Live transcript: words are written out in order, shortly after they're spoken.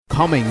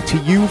Coming to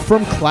you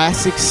from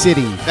Classic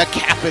City, the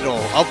capital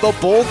of the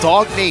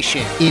Bulldog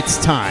Nation. It's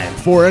time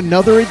for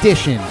another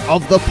edition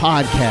of the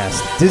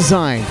podcast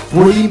designed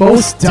for the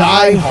most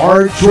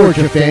die-hard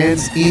Georgia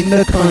fans in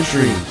the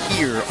country.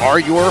 Here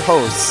are your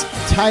hosts,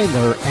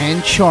 Tyler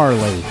and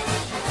Charlie.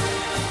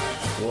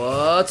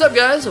 What's up,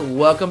 guys?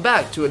 Welcome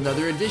back to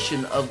another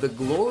edition of the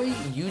Glory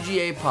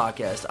UGA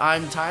podcast.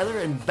 I'm Tyler,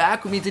 and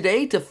back with me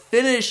today to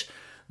finish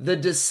the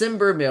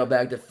December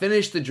mailbag, to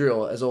finish the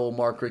drill, as old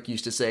Mark Rick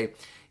used to say,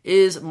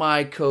 is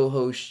my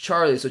co-host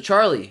Charlie. So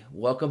Charlie,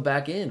 welcome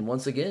back in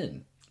once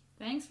again.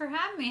 Thanks for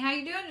having me. How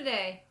you doing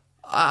today?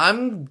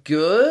 I'm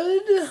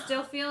good.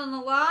 Still feeling the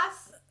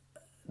loss?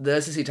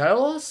 The SEC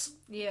title loss?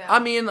 Yeah. I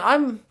mean,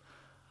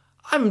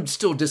 I'm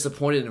still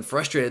disappointed and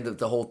frustrated that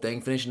the whole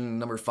thing, finishing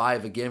number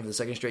 5 again for the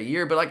second straight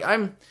year. But like,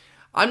 I'm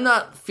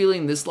not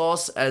feeling this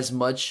loss as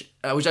much,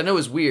 which I know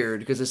is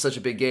weird because it's such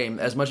a big game,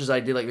 as much as I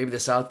did like maybe the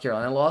South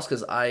Carolina loss,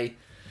 because I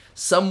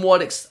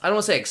somewhat, I don't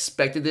want to say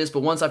expected this, but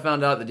once I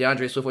found out that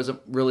DeAndre Swift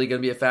wasn't really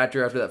going to be a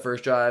factor after that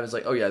first drive, it's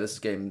like, oh yeah, this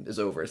game is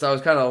over. So I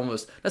was kind of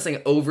almost, not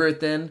saying over it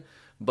then,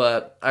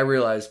 but I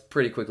realized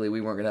pretty quickly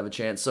we weren't going to have a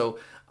chance. So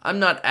I'm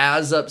not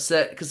as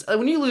upset, because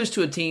when you lose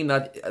to a team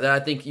that I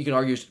think you can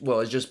argue,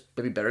 well, is just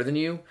maybe better than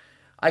you,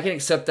 I can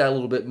accept that a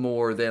little bit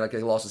more than like a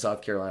loss to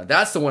South Carolina.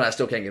 That's the one I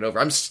still can't get over.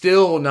 I'm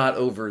still not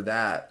over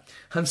that.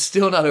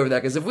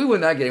 Because if we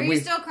win that game, Are you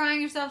still crying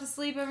yourself to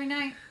sleep every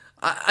night?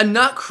 I'm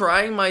not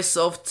crying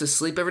myself to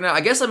sleep every night. I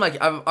guess I'm like,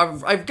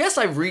 I guess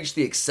I've reached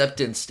the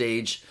acceptance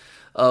stage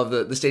of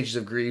the stages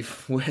of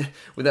grief with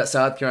that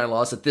South Carolina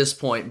loss at this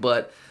point.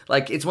 But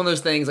like, it's one of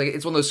those things, like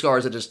it's one of those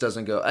scars that just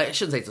doesn't go. I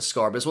shouldn't say it's a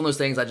scar, but it's one of those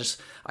things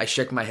I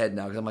shake my head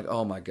now because I'm like,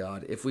 oh my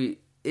God, if we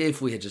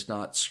had just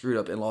not screwed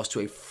up and lost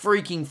to a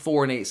freaking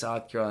 4-8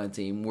 South Carolina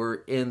team, we're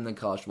in the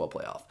college football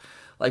playoff.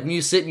 Like, when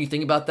you sit and you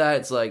think about that,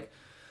 it's like,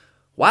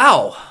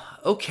 wow,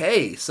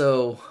 okay,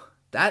 so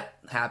that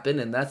happened,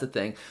 and that's the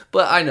thing.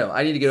 But I know,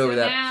 I need to get over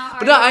that.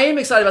 But no, I am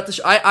excited about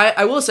the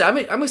I will say, I'm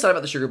excited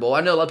about the Sugar Bowl.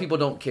 I know a lot of people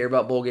don't care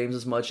about bowl games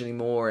as much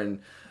anymore, and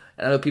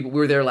I know we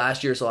were there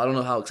last year, so I don't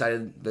know how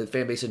excited the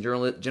fan base in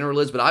general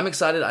is, but I'm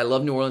excited. I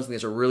love New Orleans. I think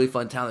it's a really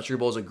fun town. The Sugar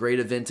Bowl is a great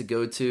event to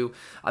go to.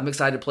 I'm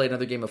excited to play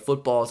another game of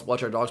football, to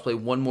watch our dogs play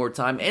one more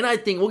time, and I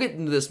think we'll get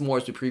into this more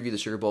as we preview the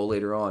Sugar Bowl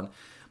later on.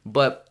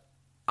 But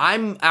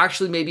I'm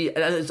actually maybe,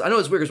 I know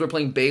it's weird because we're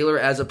playing Baylor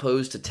as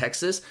opposed to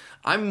Texas.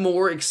 I'm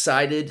more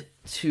excited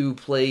to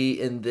play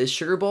in this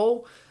Sugar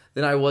Bowl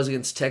than I was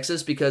against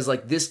Texas, because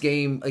like this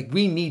game, like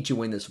we need to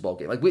win this football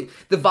game. Like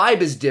the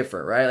vibe is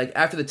different, right? Like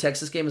after the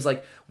Texas game, it's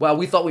like, wow,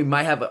 we thought we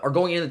might have, or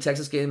going into the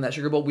Texas game, that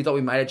Sugar Bowl, we thought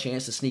we might have a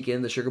chance to sneak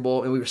in the Sugar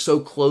Bowl, and we were so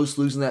close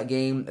losing that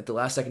game at the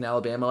last second,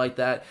 Alabama like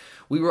that.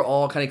 We were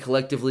all kind of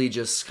collectively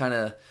just kind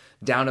of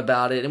down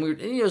about it, and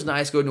it was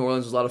nice. Go to New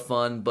Orleans, it was a lot of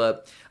fun,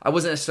 but I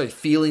wasn't necessarily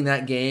feeling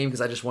that game because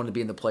I just wanted to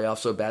be in the playoff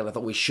so bad. I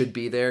thought we should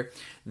be there.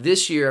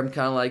 This year, I'm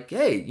kind of like,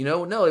 hey,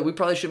 no, we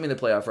probably shouldn't be in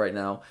the playoff right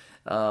now.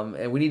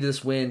 And we need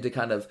this win to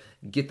kind of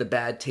get the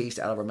bad taste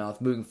out of our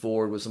mouth moving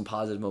forward with some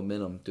positive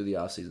momentum through the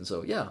offseason.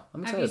 So, yeah,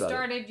 I'm excited about it. Have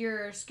you started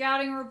your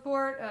scouting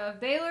report of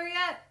Baylor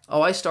yet?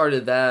 Oh, I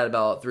started that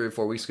about 3 or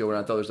 4 weeks ago when I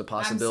thought there was a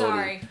possibility. I'm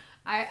sorry.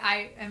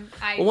 I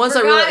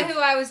forgot who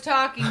I was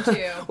talking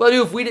to. Well,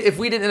 dude, if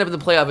we didn't end up in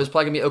the playoff, it was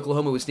probably going to be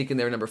Oklahoma would sneak in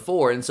there at number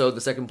 4, and so the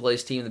second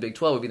place team in the Big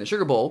 12 would be in the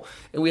Sugar Bowl,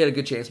 and we had a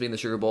good chance to be in the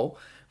Sugar Bowl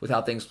with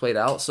how things played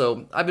out.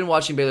 So I've been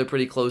watching Baylor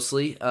pretty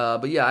closely.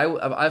 But yeah,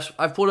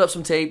 I've pulled up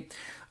some tape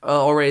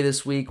already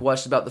this week,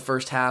 watched about the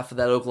first half of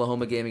that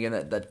Oklahoma game again,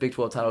 that Big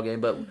 12 title game,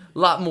 but a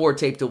lot more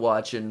tape to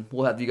watch, and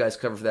we'll have you guys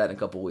cover for that in a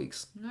couple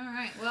weeks. All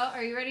right. Well,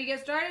 are you ready to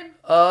get started?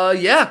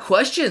 Yeah,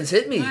 questions.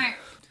 Hit me. All right.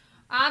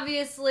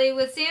 Obviously,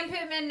 with Sam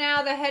Pittman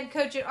now the head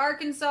coach at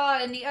Arkansas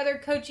and the other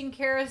coaching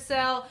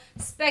carousel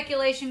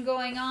speculation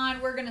going on,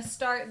 we're going to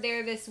start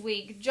there this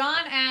week.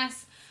 John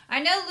asks,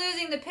 I know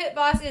losing the pit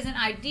boss isn't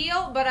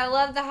ideal, but I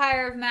love the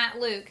hire of Matt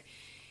Luke.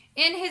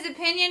 In his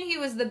opinion, he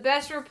was the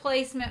best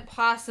replacement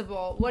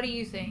possible. What do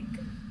you think?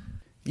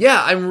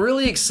 Yeah, I'm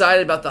really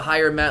excited about the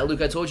hire of Matt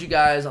Luke. I told you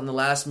guys on the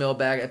last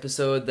mailbag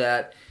episode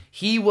that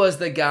he was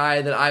the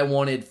guy that I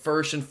wanted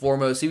first and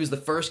foremost. He was the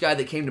first guy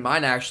that came to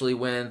mind, actually,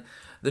 when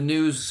the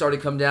news started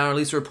to come down, or at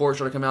least the reports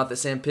started to come out that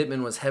Sam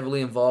Pittman was heavily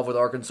involved with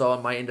Arkansas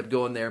and might end up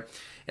going there.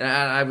 And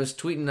I was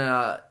tweeting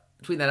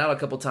that out a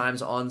couple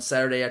times on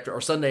Sunday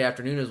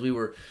afternoon as we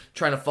were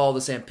trying to follow the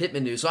Sam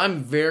Pittman news. So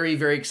I'm very,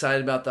 very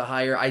excited about the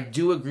hire. I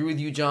do agree with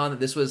you, John, that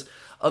this was,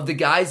 of the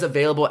guys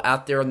available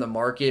out there on the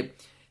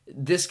market,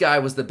 this guy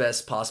was the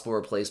best possible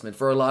replacement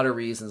for a lot of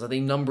reasons. I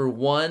think number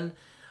one,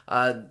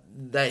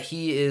 that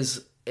he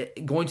is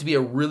going to be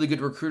a really good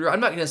recruiter. I'm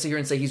not going to sit here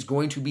and say he's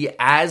going to be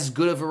as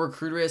good of a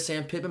recruiter as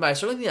Sam Pittman, but I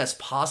certainly think that's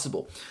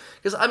possible.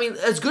 Because, I mean,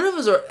 as good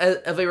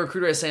of a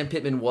recruiter as Sam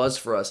Pittman was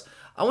for us,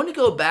 I want to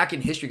go back in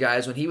history,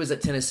 guys, when he was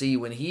at Tennessee,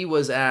 when he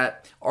was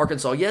at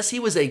Arkansas. Yes, he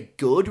was a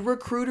good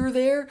recruiter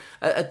there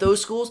at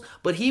those schools,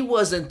 but he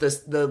wasn't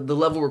the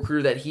level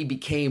recruiter that he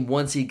became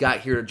once he got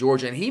here to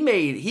Georgia. And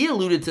he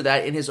alluded to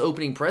that in his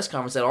opening press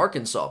conference at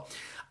Arkansas.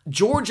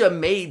 Georgia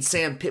made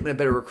Sam Pittman a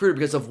better recruiter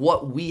because of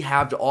what we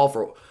have to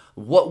offer.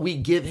 what we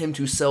give him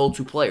to sell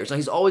to players. Now,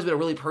 he's always been a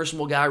really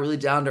personable guy, really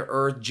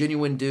down-to-earth,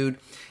 genuine dude,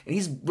 and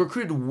he's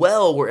recruited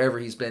well wherever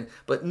he's been,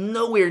 but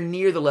nowhere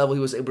near the level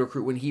he was able to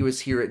recruit when he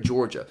was here at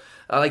Georgia.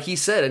 Like he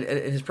said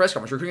in his press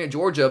conference, recruiting at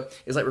Georgia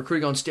is like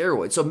recruiting on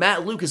steroids. So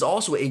Matt Luke is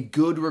also a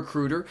good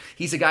recruiter.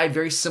 He's a guy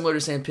very similar to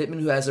Sam Pittman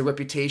who has a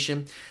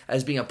reputation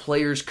as being a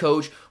player's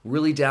coach,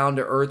 really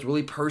down-to-earth,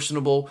 really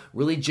personable,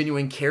 really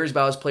genuine, cares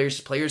about his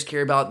players. Players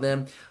care about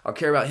them or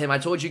care about him. I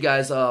told you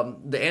guys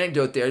the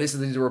anecdote there.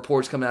 These are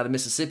reports coming out of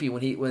Mississippi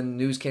when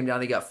news came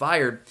down he got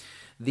fired.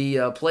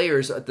 The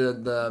players at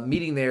the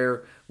meeting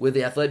there with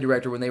the athletic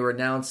director, when they were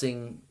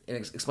announcing and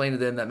explaining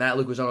to them that Matt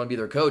Luke was not going to be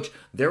their coach,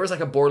 there was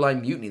like a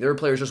borderline mutiny. There were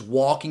players just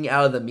walking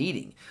out of the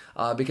meeting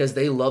because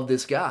they love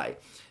this guy.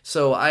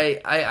 So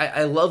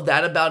I love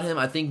that about him.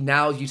 I think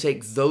now if you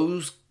take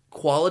those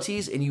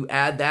qualities and you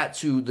add that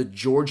to the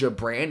Georgia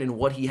brand and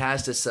what he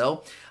has to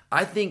sell,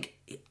 I think,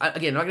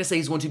 again, I'm not going to say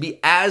he's going to be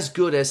as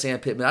good as Sam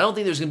Pittman. I don't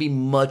think there's going to be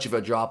much of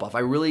a drop-off. I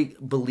really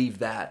believe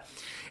that.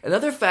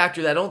 Another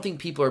factor that I don't think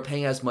people are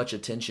paying as much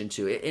attention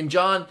to, and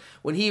John,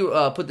 when he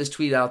put this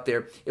tweet out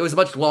there, it was a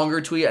much longer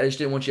tweet. I just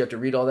didn't want you to have to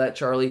read all that,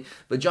 Charlie.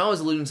 But John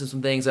was alluding to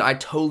some things that I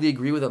totally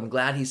agree with. I'm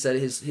glad he said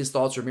his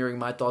thoughts are mirroring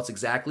my thoughts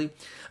exactly.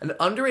 An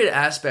underrated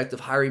aspect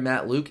of hiring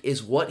Matt Luke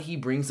is what he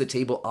brings to the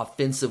table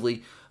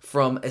offensively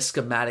from a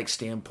schematic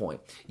standpoint.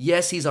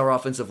 Yes, he's our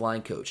offensive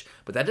line coach,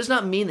 but that does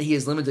not mean that he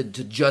is limited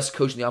to just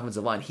coaching the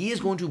offensive line. He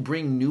is going to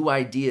bring new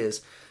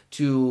ideas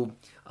to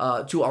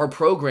our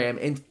program,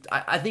 and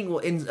I think will,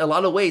 in a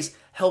lot of ways,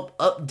 help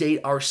update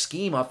our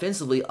scheme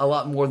offensively a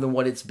lot more than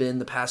what it's been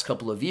the past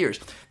couple of years.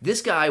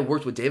 This guy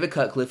worked with David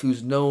Cutcliffe,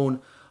 who's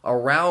known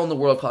around the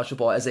world of college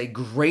football as a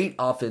great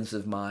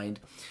offensive mind.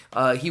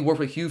 He worked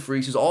with Hugh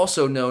Freeze, who's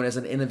also known as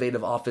an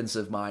innovative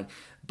offensive mind.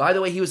 By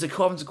the way, he was the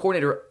co-offensive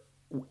coordinator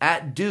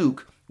at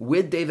Duke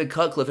with David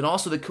Cutcliffe, and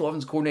also the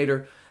co-offensive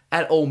coordinator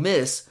at Ole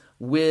Miss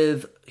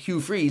with Hugh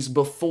Freeze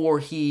before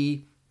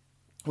he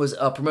was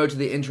promoted to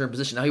the interim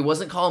position. Now, he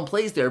wasn't calling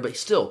plays there, but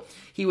still,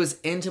 he was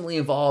intimately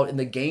involved in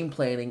the game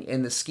planning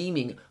and the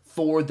scheming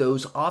for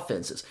those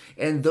offenses.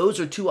 And those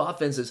are two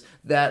offenses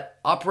that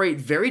operate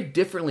very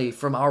differently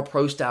from our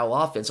pro-style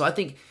offense. So I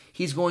think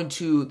he's going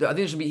to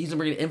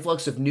bring an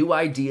influx of new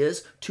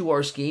ideas to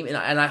our scheme, and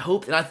I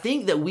hope and I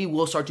think that we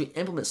will start to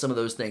implement some of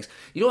those things.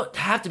 You don't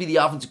have to be the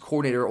offensive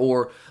coordinator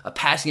or a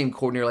passing game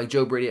coordinator like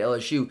Joe Brady at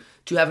LSU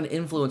to have an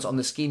influence on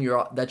the scheme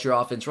that your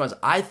offense runs.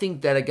 I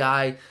think that a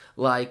guy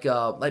like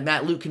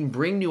Matt Luke can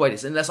bring new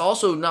ideas, and that's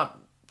also not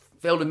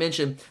failed to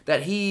mention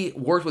that he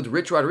worked with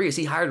Rich Rodriguez.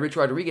 He hired Rich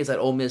Rodriguez at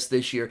Ole Miss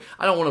this year.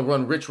 I don't want to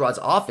run Rich Rod's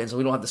offense, and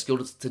we don't have the skill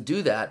to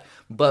do that,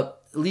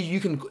 but at least you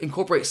can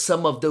incorporate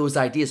some of those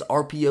ideas,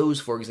 RPOs,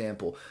 for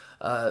example.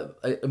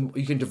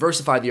 You can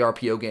diversify the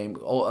RPO game.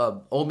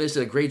 Ole Miss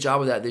did a great job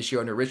with that this year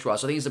under Rich Rod.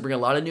 So I think he's going to bring a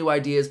lot of new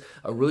ideas.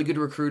 A really good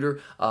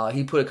recruiter.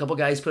 He put a couple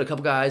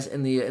guys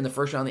in the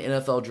first round of the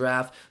NFL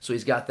draft. So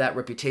he's got that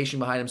reputation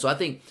behind him. So I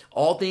think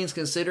all things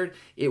considered,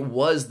 it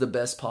was the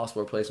best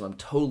possible replacement. I'm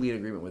totally in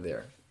agreement with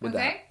that.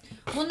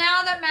 Well,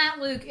 now that Matt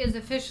Luke is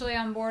officially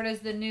on board as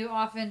the new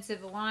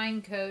offensive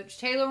line coach,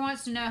 Taylor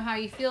wants to know how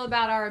you feel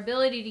about our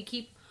ability to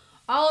keep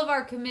all of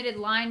our committed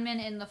linemen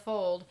in the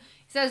fold.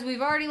 He says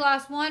we've already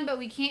lost one, but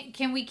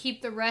can we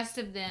keep the rest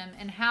of them?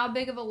 And how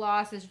big of a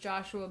loss is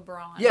Joshua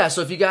Braun? Yeah,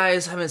 so if you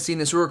guys haven't seen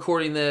this, we're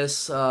recording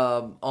this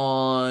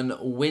on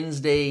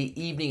Wednesday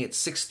evening at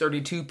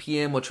 6:32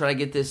 p.m. We'll try to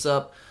get this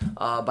up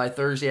by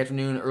Thursday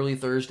afternoon, early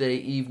Thursday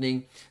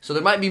evening. So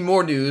there might be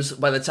more news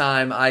by the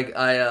time by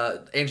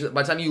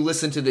the time you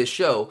listen to this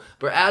show.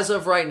 But as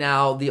of right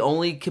now, the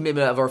only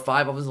commitment of our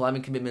 5 offensive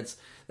lineman commitments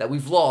that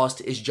we've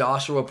lost is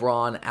Joshua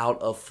Braun out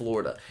of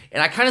Florida.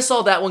 And I kind of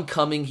saw that one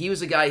coming. He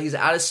was a guy, he's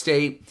out of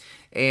state,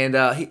 and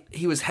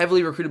he was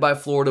heavily recruited by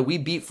Florida. We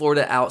beat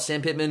Florida out.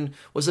 Sam Pittman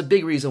was a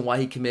big reason why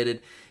he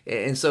committed.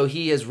 And so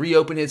he has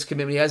reopened his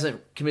commitment. He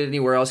hasn't committed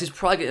anywhere else. He's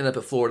probably going to end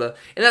up at Florida.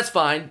 And that's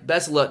fine.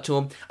 Best of luck to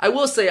him. I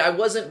will say I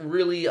wasn't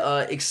really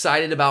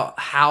excited about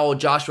how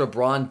Joshua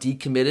Braun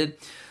decommitted.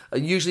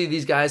 Usually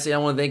these guys say, I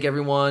want to thank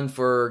everyone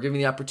for giving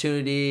me the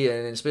opportunity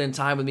and spending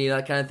time with me and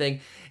that kind of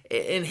thing.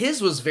 And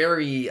his was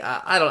very,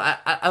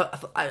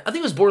 I think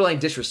it was borderline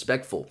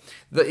disrespectful.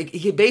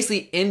 He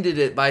basically ended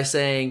it by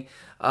saying,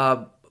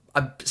 Sam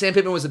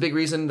Pittman was the big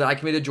reason that I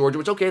committed to Georgia,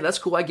 which, okay, that's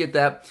cool, I get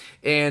that.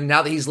 And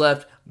now that he's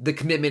left, the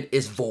commitment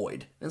is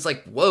void. And it's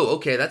like, whoa,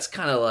 okay, that's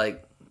kind of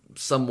like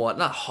somewhat,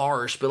 not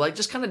harsh, but like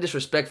just kind of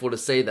disrespectful to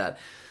say that.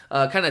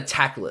 Kind of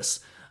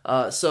tactless.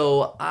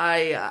 So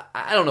I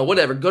don't know,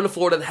 whatever. Go to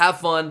Florida,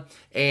 have fun,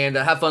 and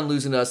have fun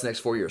losing to us the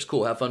next 4 years.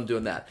 Cool, have fun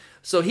doing that.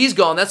 So he's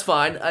gone, that's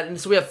fine. And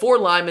so we have 4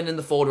 linemen in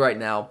the fold right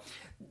now.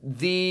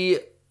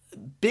 The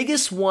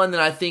biggest one that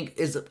I think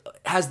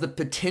has the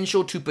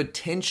potential to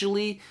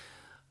potentially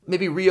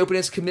maybe reopen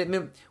his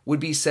commitment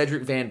would be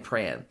Cedric Van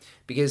Pran.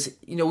 Because,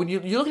 when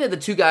you're looking at the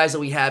 2 guys that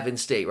we have in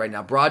state right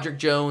now, Broderick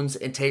Jones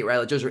and Tate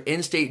Ratledge, those are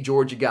in-state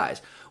Georgia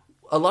guys.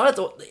 a lot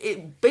of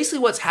basically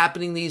what's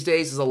happening these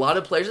days is a lot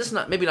of players, this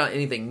is maybe not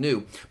anything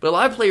new, but a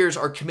lot of players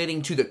are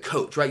committing to the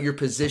coach, right? Your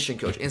position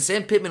coach. And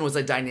Sam Pittman was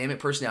a dynamic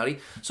personality.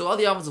 So all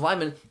the offensive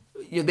linemen,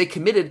 they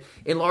committed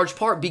in large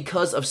part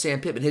because of Sam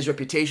Pittman, his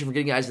reputation for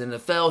getting guys in the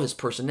NFL, his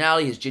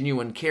personality, his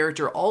genuine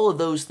character, all of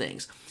those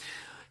things.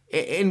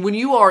 And when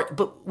you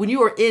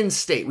are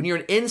in-state, when you're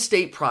an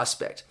in-state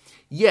prospect,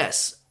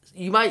 yes,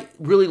 you might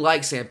really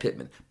like Sam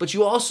Pittman, but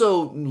you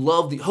also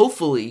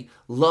hopefully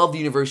love the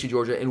University of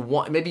Georgia, and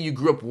maybe you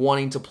grew up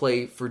wanting to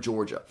play for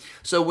Georgia.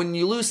 So when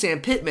you lose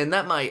Sam Pittman,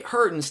 that might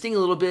hurt and sting a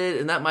little bit,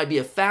 and that might be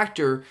a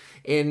factor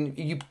in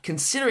you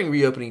considering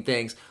reopening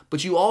things,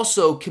 but you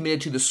also committed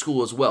to the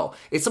school as well.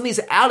 It's some of these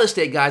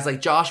out-of-state guys like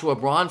Joshua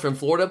Braun from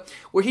Florida,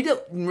 where he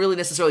didn't really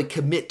necessarily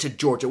commit to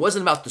Georgia. It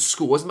wasn't about the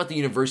school, it wasn't about the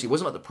university, it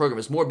wasn't about the program,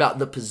 it's more about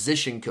the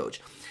position coach.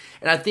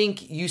 And I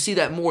think you see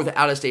that more with the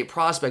out-of-state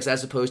prospects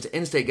as opposed to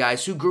in-state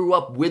guys who grew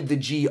up with the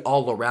G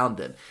all around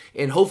them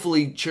and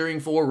hopefully cheering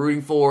for,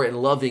 rooting for,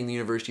 and loving the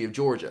University of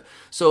Georgia.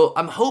 So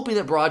I'm hoping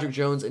that Broderick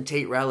Jones and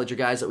Tate Ratledge are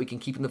guys that we can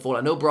keep in the fold.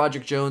 I know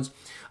Broderick Jones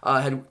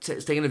had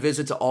taken a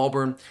visit to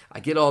Auburn. I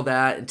get all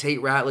that. And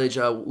Tate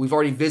Ratledge, we've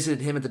already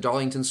visited him at the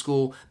Darlington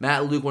School.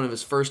 Matt Luke, one of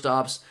his first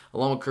stops,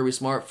 along with Kirby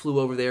Smart, flew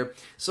over there.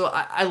 So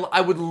I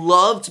would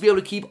love to be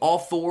able to keep all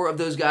four of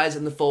those guys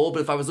in the fold,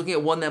 but if I was looking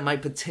at one that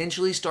might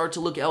potentially start to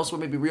look elsewhere,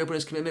 maybe reopen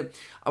his commitment,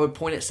 I would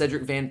point at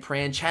Cedric Van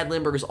Pran. Chad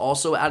Lindbergh is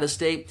also out of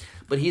state,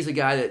 but he's a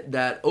guy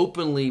that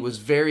openly was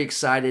very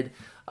excited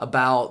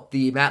about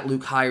the Matt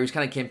Luke hire. He's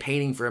kind of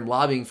campaigning for him,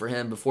 lobbying for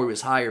him before he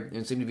was hired,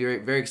 and seemed to be very,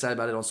 very excited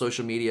about it on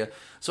social media.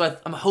 So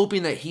I'm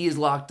hoping that he is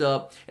locked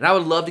up, and I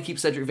would love to keep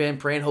Cedric Van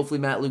Pran. Hopefully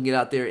Matt Luke can get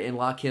out there and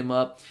lock him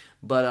up.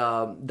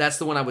 But that's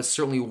the one I would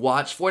certainly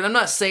watch for. And I'm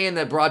not saying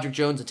that Broderick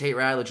Jones and Tate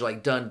Ratledge are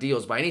like done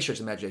deals by any stretch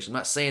of imagination. I'm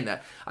not saying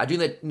that. I do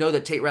know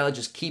that Tate Ratledge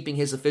is keeping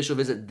his official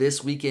visit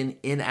this weekend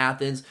in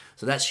Athens,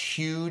 so that's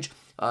huge.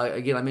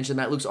 Again, I mentioned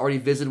Matt Luke's already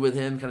visited with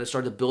him, kind of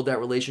started to build that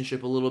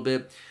relationship a little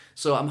bit.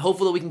 So I'm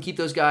hopeful that we can keep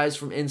those guys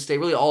from in-state,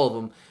 really all of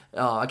them.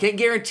 I can't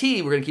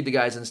guarantee we're going to keep the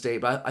guys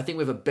in-state, but I think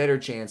we have a better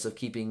chance of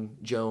keeping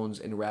Jones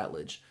and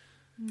Ratledge.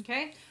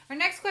 Okay. Our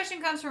next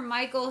question comes from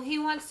Michael. He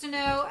wants to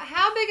know,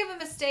 how big of a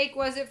mistake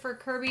was it for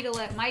Kirby to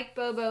let Mike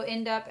Bobo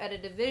end up at a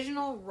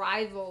divisional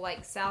rival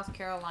like South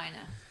Carolina?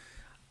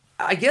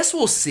 I guess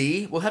we'll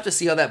see. We'll have to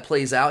see how that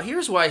plays out.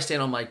 Here's where I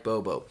stand on Mike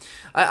Bobo.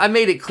 I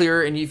made it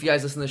clear, and if you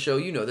guys listen to the show,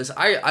 you know this.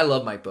 I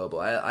love Mike Bobo.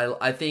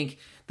 I think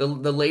the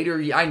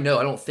later, I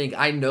know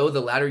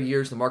the latter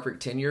years, the Mark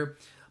Richt tenure,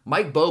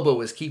 Mike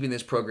Bobo is keeping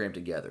this program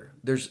together.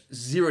 There's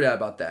zero doubt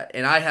about that.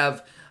 And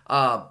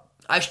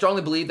I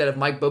strongly believe that if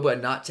Mike Bobo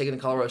had not taken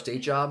the Colorado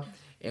State job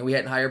and we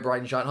hadn't hired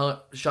Brian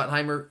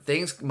Schottenheimer,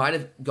 things might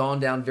have gone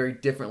down very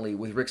differently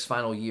with Rick's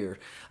final year.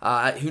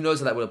 Who knows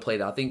how that would have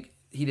played out. I think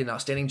he did an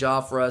outstanding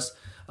job for us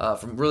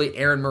from really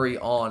Aaron Murray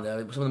on.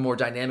 Some of the more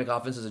dynamic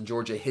offenses in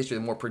Georgia history,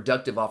 the more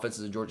productive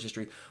offenses in Georgia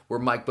history were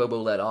Mike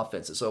Bobo-led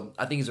offenses. So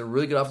I think he's a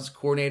really good offensive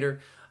coordinator.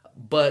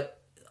 But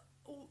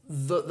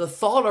the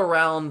thought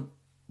around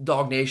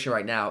Dog Nation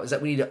right now is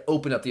that we need to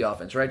open up the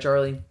offense. Right,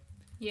 Charlie?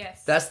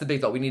 Yes. That's the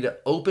big thought. We need to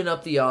open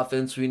up the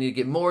offense. We need to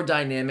get more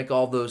dynamic,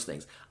 all those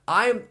things.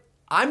 I'm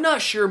not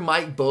sure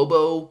Mike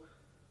Bobo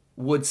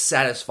would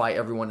satisfy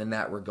everyone in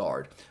that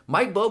regard.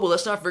 Mike Bobo,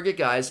 let's not forget,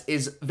 guys,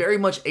 is very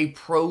much a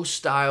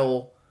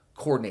pro-style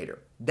coordinator.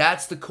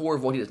 That's the core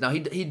of what he does. Now,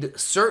 he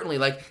certainly,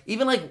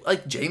 even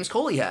like James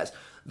Coley has,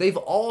 they've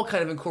all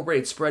kind of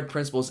incorporated spread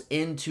principles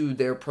into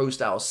their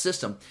pro-style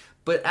system.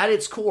 But at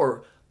its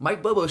core,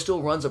 Mike Bobo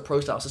still runs a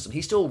pro-style system.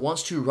 He still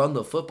wants to run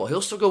the football.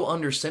 He'll still go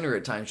under center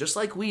at times, just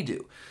like we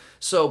do.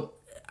 So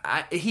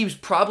I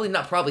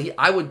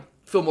would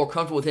feel more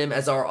comfortable with him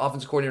as our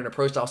offensive coordinator in a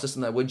pro-style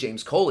system than I would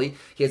James Coley.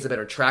 He has a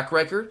better track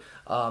record.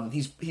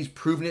 He's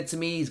proven it to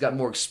me. He's got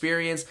more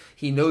experience.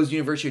 He knows the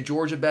University of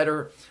Georgia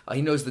better.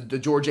 He knows the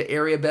Georgia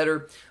area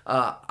better.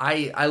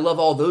 I love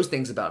all those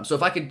things about him. So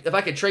if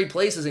I could trade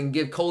places and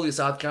give Coley to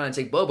South Carolina and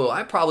take Bobo,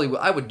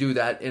 I would do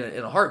that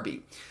in a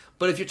heartbeat.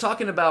 But if you're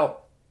talking about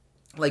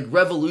like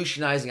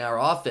revolutionizing our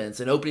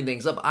offense and opening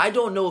things up, I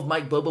don't know if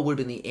Mike Bobo would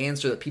have been the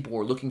answer that people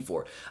were looking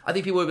for. I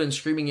think people would have been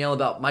screaming yell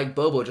about Mike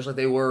Bobo just like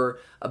they were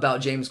about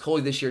James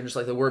Coley this year, and just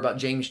like they were about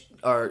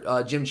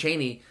Jim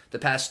Chaney the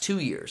past 2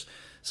 years.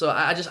 So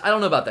I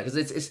don't know about that, because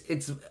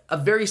it's a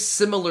very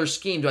similar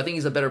scheme. Do I think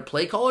he's a better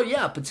play caller?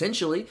 Yeah,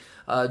 potentially.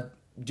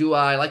 Do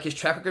I like his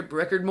track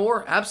record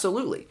more?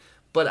 Absolutely.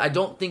 But I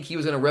don't think he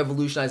was going to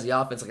revolutionize the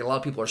offense like a lot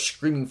of people are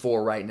screaming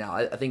for right now.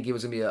 I think it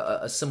was going to be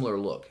a similar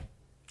look.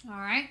 All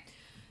right.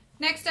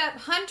 Next up,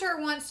 Hunter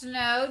wants to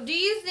know, do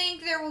you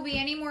think there will be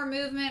any more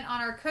movement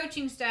on our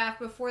coaching staff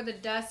before the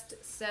dust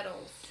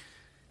settles?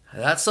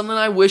 That's something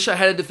I wish I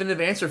had a definitive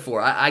answer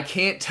for. I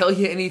can't tell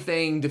you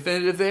anything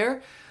definitive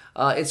there.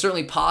 It's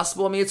certainly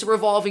possible. I mean, it's a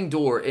revolving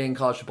door in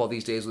college football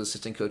these days with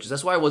assistant coaches.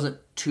 That's why I wasn't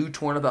too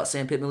torn about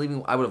Sam Pittman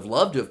leaving. I would have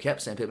loved to have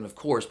kept Sam Pittman, of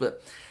course,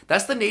 but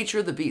that's the nature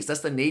of the beast.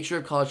 That's the nature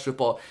of college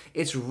football.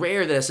 It's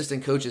rare that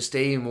assistant coaches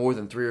stay in more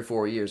than 3 or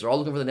 4 years. They're all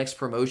looking for the next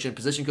promotion.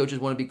 Position coaches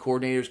want to be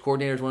coordinators.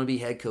 Coordinators want to be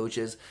head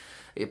coaches.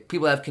 if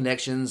people have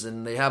connections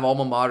and they have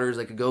alma maters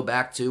they could go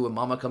back to when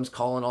mama comes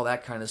calling, all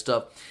that kind of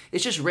stuff.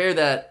 It's just rare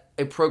that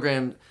a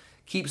program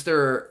keeps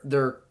their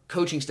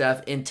coaching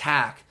staff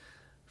intact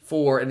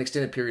for an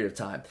extended period of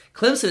time.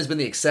 Clemson has been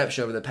the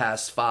exception over the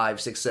past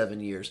 5, 6, 7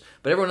 years.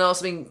 But everyone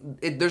else,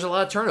 there's a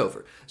lot of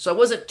turnover. So I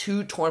wasn't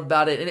too torn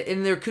about it.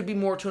 And there could be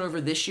more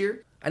turnover this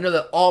year. I know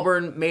that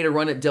Auburn made a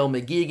run at Del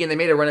McGee again. They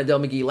made a run at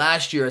Del McGee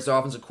last year as their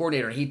offensive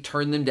coordinator, and he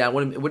turned them down.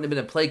 It wouldn't have been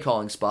a play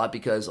calling spot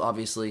because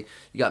obviously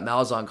you got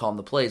Malzahn calling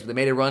the plays. But they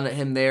made a run at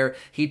him there.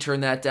 He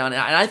turned that down.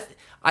 And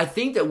I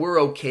think that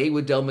we're okay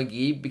with Del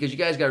McGee because you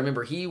guys got to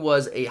remember he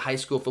was a high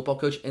school football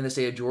coach in the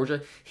state of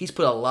Georgia. He's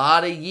put a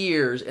lot of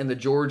years in the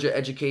Georgia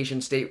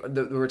education state,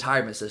 the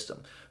retirement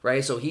system,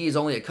 right? So he's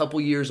only a couple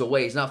years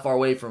away. He's not far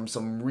away from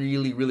some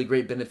really, really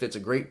great benefits,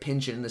 a great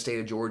pension in the state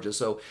of Georgia.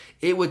 So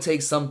it would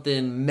take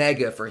something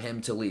mega for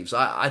him to leave. So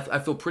I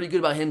feel pretty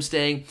good about him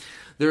staying.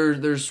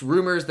 There's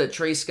rumors that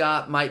Trey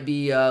Scott might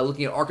be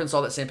looking at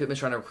Arkansas, that Sam Pittman's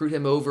trying to recruit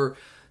him over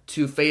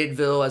to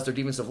Fayetteville as their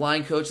defensive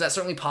line coach. That's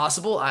certainly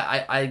possible.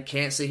 I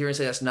can't sit here and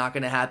say that's not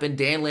going to happen.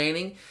 Dan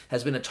Lanning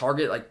has been a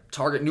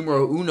target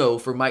numero uno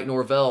for Mike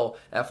Norvell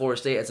at Florida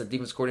State as a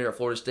defense coordinator at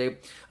Florida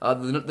State.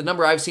 The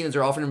number I've seen is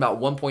they're offering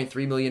about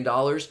 $1.3 million.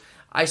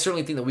 I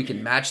certainly think that we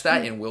can match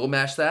that and will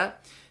match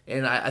that.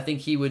 And I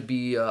think he would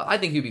be. I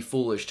think he'd be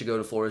foolish to go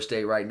to Florida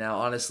State right now.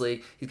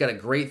 Honestly, he's got a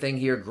great thing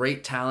here,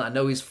 great talent. I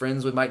know he's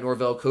friends with Mike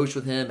Norvell, coached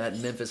with him at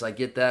Memphis. I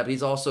get that, but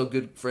he's also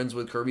good friends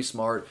with Kirby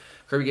Smart.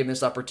 Kirby gave him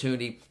this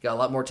opportunity. Got a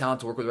lot more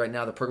talent to work with right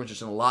now. The program's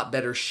just in a lot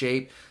better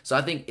shape. So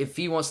I think if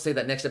he wants to take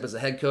that next step as a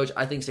head coach,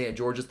 I think staying at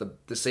Georgia is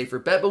the safer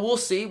bet. But we'll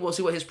see. We'll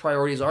see what his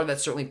priorities are.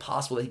 That's certainly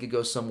possible that he could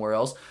go somewhere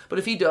else. But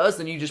if he does,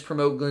 then you just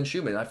promote Glenn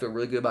Schumann. I feel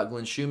really good about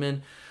Glenn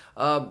Schumann.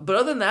 But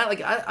other than that,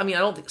 I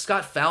don't think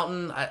Scott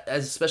Fountain,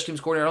 as special teams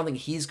coordinator, I don't think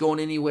he's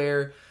going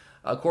anywhere.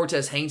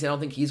 Cortez Haynes, I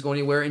don't think he's going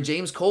anywhere. And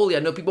James Coley, I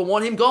know people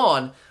want him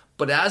gone,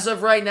 but as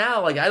of right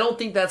now, I don't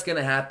think that's going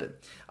to happen.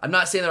 I'm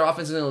not saying their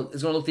offense is going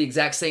to look the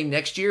exact same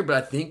next year, but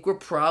I think we're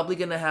probably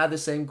going to have the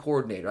same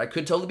coordinator. I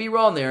could totally be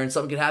wrong there, and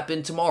something could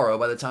happen tomorrow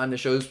by the time the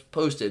show's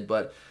posted.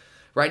 But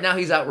right now,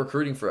 he's out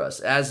recruiting for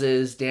us, as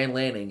is Dan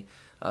Lanning.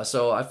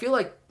 So I feel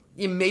like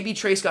maybe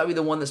Trey Scott will be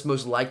the one that's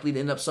most likely to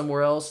end up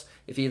somewhere else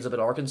if he ends up at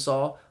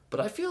Arkansas. But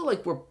I feel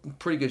like we're in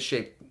pretty good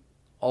shape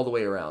all the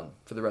way around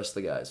for the rest of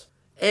the guys.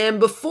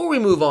 And before we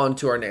move on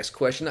to our next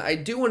question, I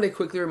do want to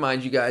quickly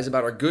remind you guys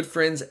about our good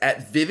friends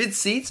at Vivid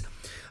Seats.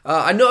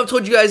 I know I've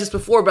told you guys this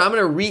before, but I'm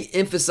going to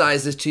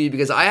re-emphasize this to you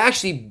because I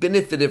actually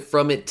benefited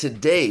from it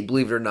today,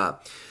 believe it or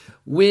not.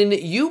 When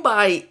you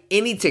buy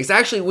any tickets,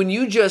 actually when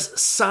you just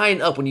sign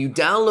up, when you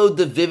download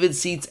the Vivid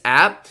Seats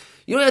app,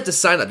 you don't have to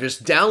sign up.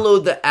 Just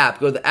download the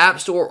app. Go to the App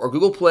Store or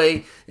Google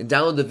Play and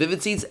download the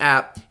Vivid Seats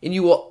app, and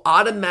you will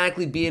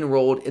automatically be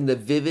enrolled in the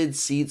Vivid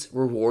Seats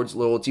Rewards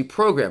Loyalty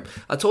Program.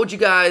 I told you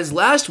guys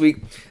last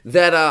week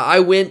that I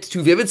went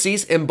to Vivid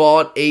Seats and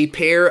bought a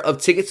pair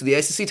of tickets to the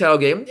SEC title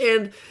game,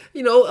 and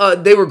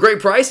they were great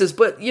prices,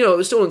 but it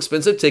was still an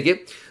expensive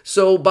ticket.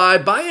 So by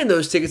buying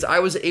those tickets, I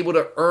was able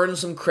to earn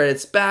some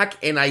credits back,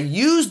 and I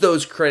used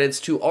those credits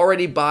to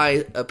already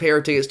buy a pair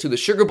of tickets to the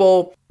Sugar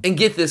Bowl. And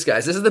get this,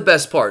 guys, this is the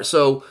best part.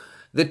 So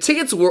the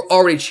tickets were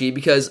already cheap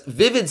because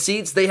Vivid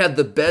Seats, they have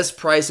the best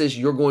prices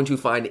you're going to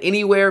find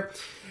anywhere.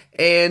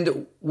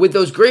 And with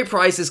those great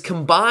prices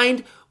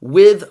combined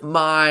with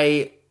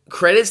my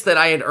credits that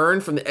I had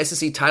earned from the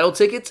SEC title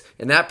tickets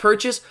and that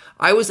purchase,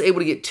 I was able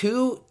to get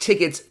 2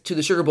 tickets to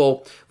the Sugar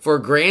Bowl for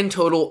a grand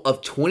total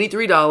of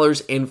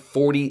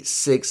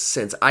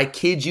 $23.46. I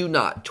kid you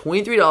not,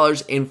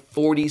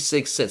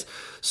 $23.46.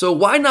 So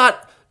why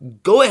not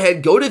go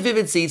ahead, go to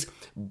Vivid Seats,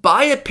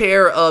 buy a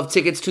pair of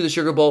tickets to the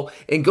Sugar Bowl,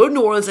 and go to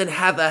New Orleans and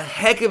have a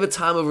heck of a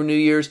time over New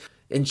Year's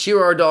and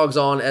cheer our dogs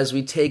on as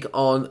we take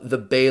on the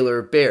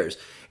Baylor Bears.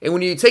 And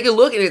when you take a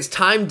look and it's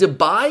time to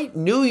buy,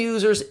 new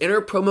users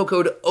enter promo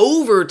code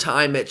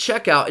OVERTIME at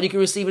checkout, and you can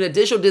receive an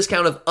additional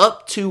discount of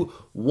up to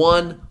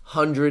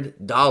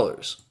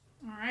 $100.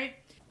 All right.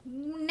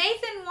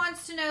 Nathan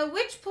wants to know,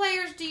 which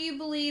players do you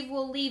believe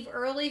will leave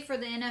early for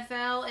the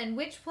NFL, and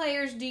which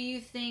players do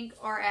you think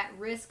are at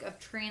risk of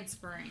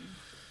transferring?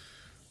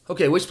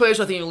 Okay, which players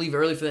do I think will leave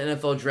early for the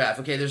NFL draft?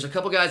 Okay, there's a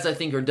couple guys I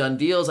think are done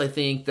deals. I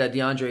think that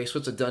DeAndre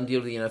Swift's a done deal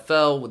to the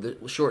NFL with the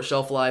short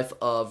shelf life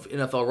of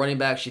NFL running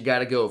backs. You got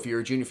to go. If you're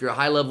a junior, if you're a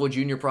high-level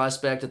junior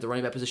prospect at the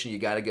running back position, you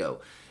got to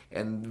go.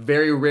 And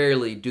very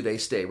rarely do they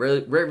stay.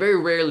 Very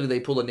rarely do they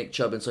pull a Nick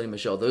Chubb and Sonny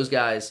Michel. Those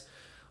guys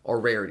are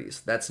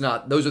rarities.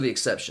 Those are the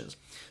exceptions.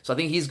 So I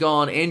think he's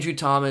gone. Andrew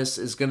Thomas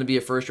is going to be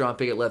a first-round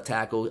pick at left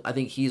tackle. I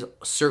think he's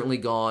certainly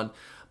gone.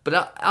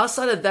 But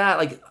outside of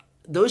that,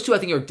 those two I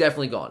think are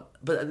definitely gone.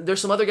 But there's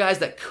some other guys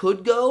that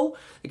could go.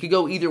 It could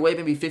go either way,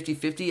 maybe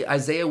 50-50.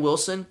 Isaiah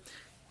Wilson,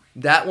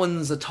 that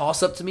one's a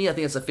toss-up to me. I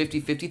think it's a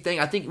 50-50 thing.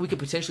 I think we could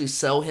potentially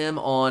sell him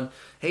on,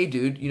 hey,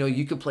 dude,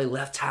 you could play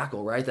left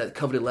tackle, right? That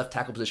coveted left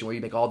tackle position where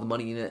you make all the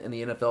money in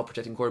the NFL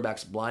protecting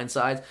quarterbacks' blind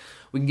sides.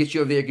 We can get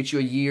you over there, get you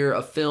a year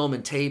of film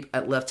and tape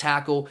at left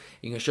tackle.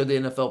 You can show the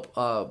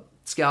NFL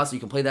scouts that you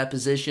can play that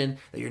position,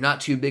 that you're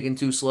not too big and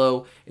too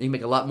slow, and you can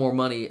make a lot more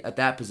money at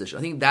that position.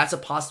 I think that's a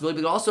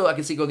possibility, but also I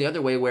can see going the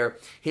other way where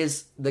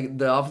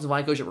the offensive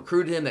line coach that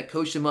recruited him, that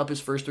coached him up his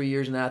first 3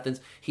 years in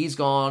Athens, he's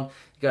gone.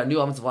 You got a new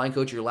offensive line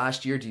coach your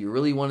last year. Do you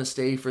really want to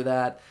stay for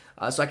that?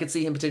 So I could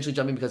see him potentially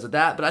jumping because of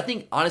that. But I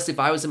think, honestly, if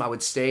I was him, I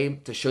would stay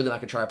to show them I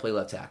could try to play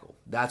left tackle.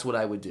 That's what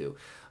I would do.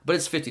 But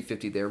it's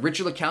 50-50 there.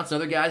 Richard LeCounte's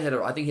another guy.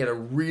 I think he had a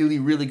really,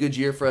 really good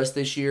year for us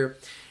this year.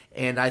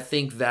 And I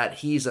think that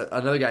he's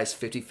another guy's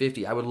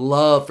 50-50. I would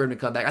love for him to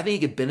come back. I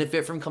think he could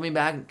benefit from coming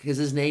back because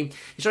he's trying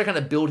to kind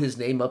of build his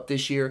name up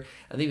this year.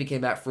 I think if he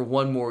came back for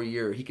one more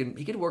year, he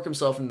could work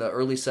himself in the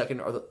early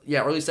second,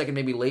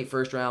 maybe late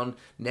first round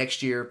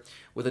next year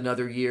with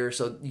another year.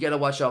 So you got to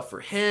watch out for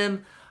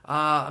him.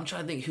 I'm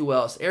trying to think who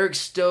else. Eric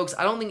Stokes.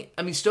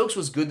 Stokes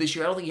was good this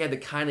year. I don't think he had the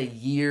kind of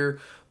year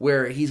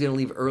where he's going to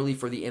leave early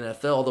for the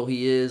NFL, although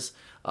he is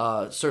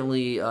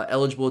certainly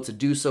eligible to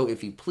do so if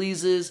he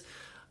pleases.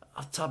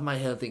 Off the top of my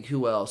head, I think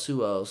who else?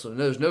 So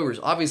there's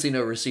obviously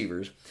no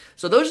receivers.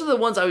 So those are the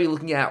ones I would be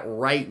looking at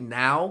right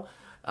now.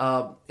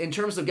 In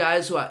terms of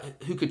guys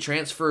who could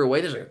transfer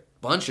away, there's a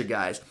bunch of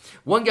guys.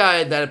 One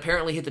guy that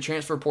apparently hit the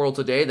transfer portal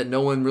today that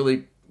no one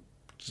really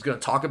is going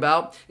to talk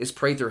about is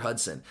Prather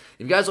Hudson.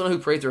 If you guys don't know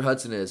who Prather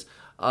Hudson is,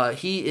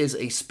 he is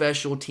a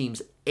special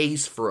teams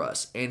ace for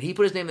us, and he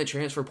put his name in the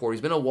transfer portal.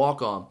 He's been a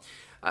walk-on,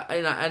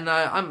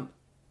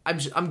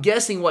 I'm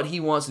guessing what he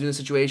wants to do in this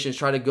situation is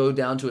try to go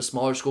down to a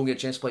smaller school and get a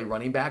chance to play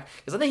running back,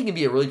 because I think he can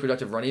be a really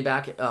productive running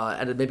back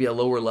at maybe a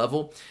lower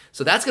level.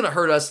 So that's going to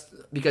hurt us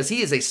because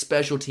he is a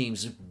special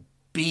teams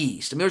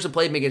beast. There's a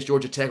play against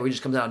Georgia Tech where he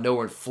just comes out of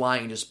nowhere and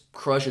flying and just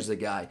crushes the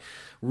guy.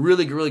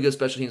 Really, really good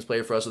special teams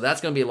player for us. So that's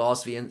going to be a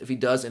loss if he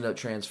does end up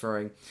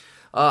transferring.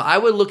 I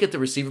would look at the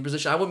receiver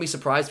position. I wouldn't be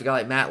surprised if a guy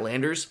like Matt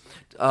Landers,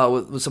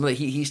 with some of the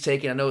heat he's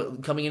taken. I know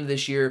coming into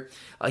this year,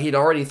 he'd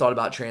already thought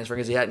about transferring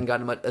because he hadn't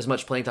gotten as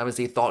much playing time as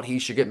he thought he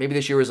should get. Maybe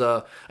this year was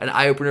an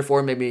eye-opener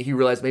for him. Maybe he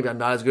realized maybe I'm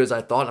not as good as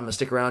I thought. I'm going to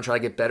stick around and try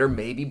to get better,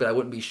 maybe, but I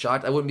wouldn't be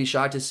shocked. I wouldn't be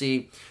shocked to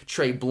see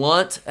Trey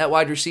Blunt at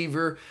wide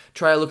receiver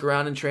try to look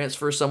around and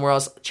transfer somewhere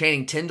else.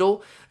 Channing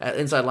Tindall at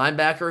inside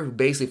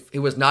linebacker,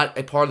 who was not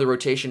a part of the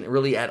rotation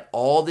really at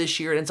all this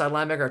year at inside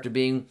linebacker after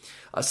being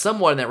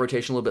somewhat in that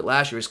rotation a little bit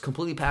last year. He's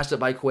completely passed up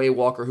by Quay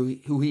Walker,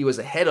 who he was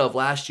ahead of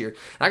last year.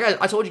 And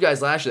I told you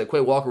guys last year that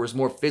Quay Walker was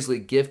more physically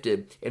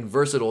gifted and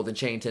versatile than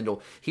Channing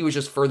Tindall. He was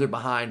just further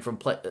behind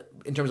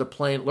in terms of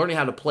learning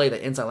how to play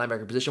the inside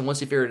linebacker position. Once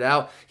he figured it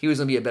out, he was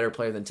going to be a better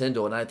player than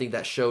Tindall, and I think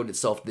that showed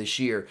itself this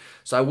year.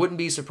 So I wouldn't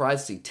be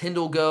surprised to see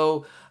Tindall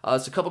go.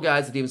 It's a couple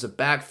guys at the defensive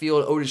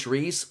backfield. Otis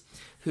Reese,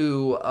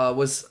 who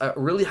was a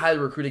really highly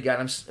recruited guy,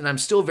 and I'm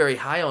still very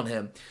high on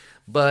him.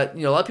 But,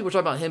 a lot of people are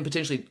talking about him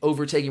potentially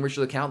overtaking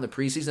Richard LeCounte in the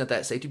preseason at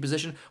that safety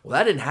position. Well,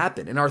 that didn't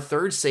happen. And our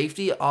first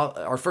safety off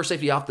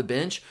the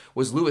bench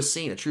was Lewis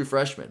Seen, a true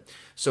freshman.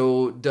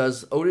 So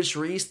does Otis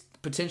Reese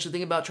potentially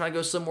think about trying to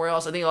go somewhere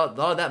else? I think a lot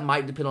of that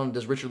might depend on,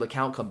 does Richard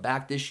LeCounte come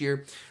back this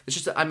year? It's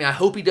just, I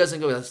hope he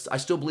doesn't go. I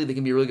still believe he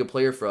can be a really good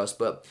player for us,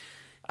 but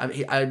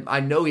I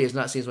know he has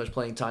not seen as much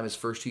playing time his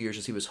first 2 years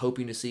as he was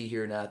hoping to see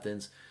here in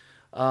Athens.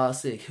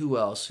 Let's see, who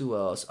else?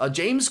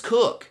 James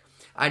Cook.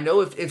 I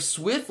know if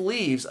Swift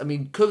leaves,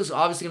 Cook is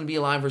obviously going to be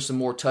in line for some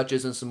more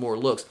touches and some more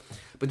looks.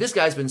 But this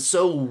guy's been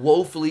so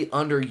woefully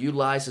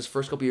underutilized his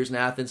first couple years in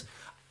Athens.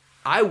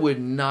 I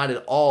would not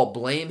at all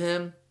blame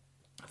him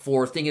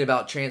for thinking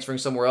about transferring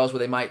somewhere else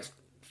where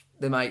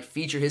they might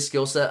feature his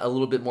skill set a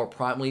little bit more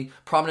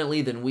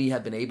prominently than we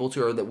have been able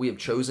to, or that we have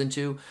chosen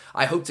to.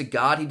 I hope to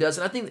God he does,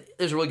 and I think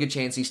there's a really good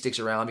chance he sticks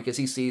around because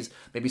he sees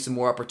maybe some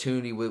more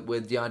opportunity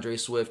with DeAndre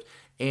Swift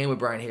and with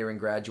Brian Herring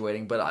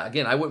graduating. But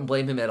again, I wouldn't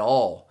blame him at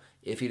all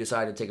if he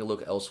decided to take a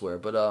look elsewhere.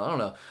 But I don't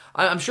know.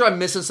 I'm sure I'm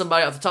missing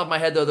somebody. Off the top of my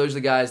head, though, those are the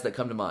guys that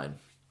come to mind.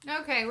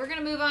 Okay, we're going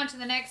to move on to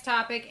the next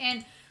topic.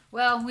 And,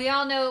 well, we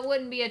all know it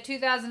wouldn't be a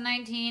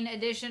 2019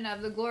 edition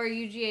of the Glory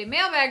UGA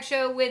Mailbag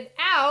Show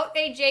without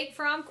a Jake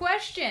Fromm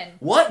question.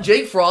 What?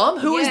 Jake Fromm?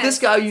 Who is this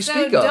guy you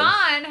speak of?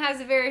 Don has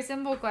a very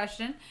simple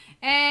question.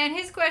 And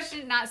his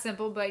question, not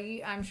simple, but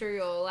I'm sure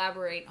you'll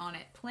elaborate on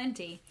it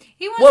plenty.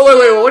 He wants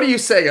Wait, what are you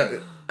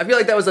saying? I feel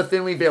like that was a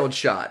thinly veiled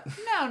shot.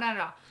 No, not at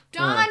all.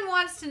 Don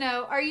wants to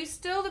know, are you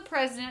still the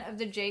president of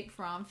the Jake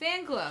Fromm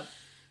fan club?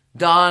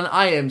 Don,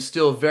 I am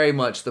still very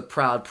much the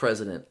proud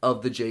president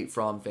of the Jake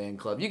Fromm fan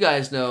club. You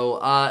guys know,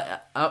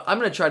 I'm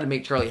going to try to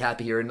make Charlie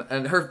happy here. And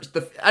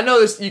I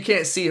know this, you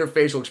can't see her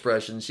facial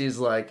expression. She's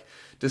like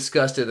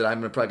disgusted that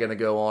I'm probably going to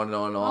go on and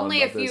on and on.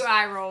 Only a few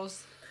eye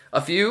rolls.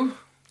 A few?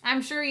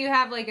 I'm sure you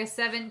have like a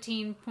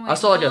 17-point I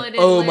saw like an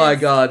oh my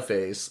god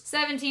face.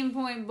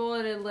 17-point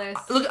bulleted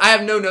list. Look, I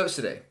have no notes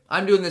today.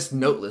 I'm doing this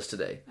note list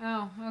today.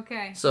 Oh,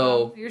 okay.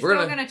 So well, you're still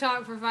going to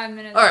talk for 5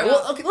 minutes. All right.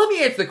 Well, okay. Let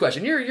me answer the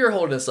question. You're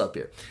holding us up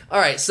here. All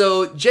right.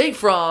 So Jake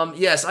Fromm,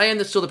 yes, I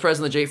am still the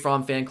president of the Jake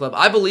Fromm fan club.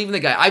 I believe in the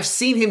guy. I've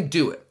seen him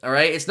do it. All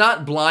right. It's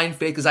not blind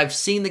faith because I've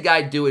seen the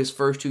guy do it his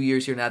first 2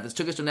 years here in Athens.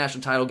 Took us to a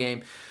national title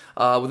game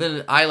within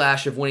an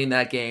eyelash of winning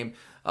that game.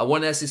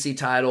 Won an SEC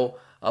title.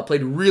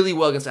 Played really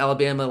well against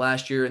Alabama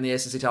last year in the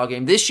SEC title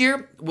game. This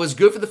year was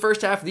good for the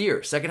first half of the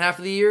year. Second half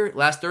of the year,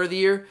 last third of the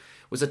year,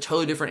 was a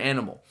totally different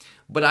animal.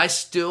 But I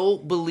still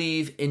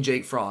believe in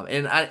Jake Fromm.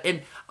 And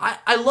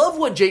I love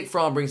what Jake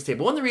Fromm brings to the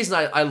table. One of the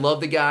reasons I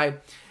love the guy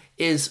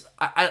is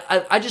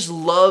I just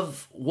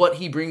love what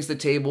he brings to the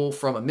table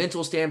from a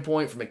mental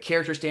standpoint, from a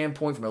character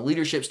standpoint, from a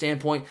leadership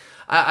standpoint.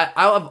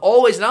 I've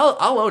always, and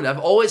I'll own it, I've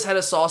always had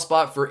a soft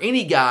spot for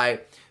any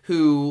guy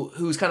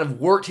who's kind of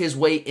worked his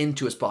way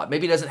into a spot.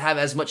 Maybe doesn't have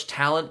as much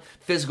talent,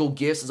 physical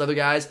gifts as other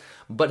guys,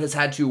 but has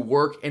had to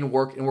work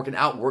and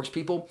outworks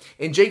people.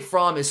 And Jake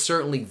Fromm is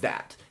certainly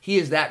that. He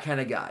is that kind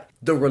of guy.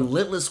 The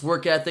relentless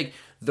work ethic,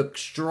 the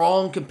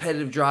strong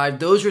competitive drive,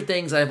 those are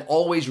things I've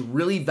always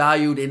really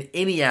valued in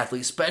any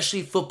athlete,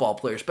 especially football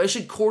players,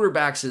 especially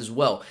quarterbacks as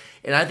well.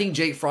 And I think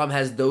Jake Fromm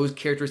has those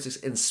characteristics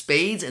in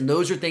spades, and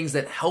those are things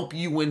that help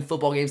you win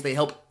football games. They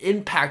help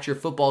impact your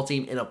football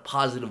team in a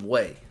positive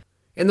way.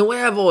 And the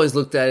way I've always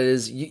looked at it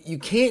is you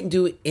can't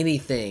do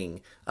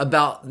anything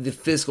about the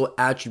physical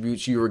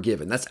attributes you were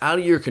given. That's out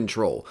of your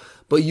control.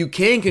 But you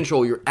can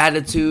control your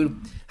attitude,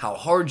 how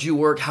hard you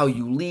work, how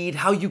you lead,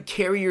 how you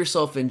carry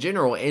yourself in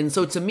general. And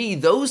so to me,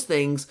 those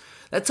things,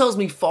 that tells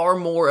me far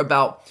more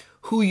about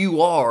who you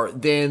are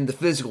than the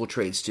physical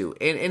traits do.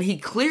 And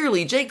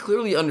Jake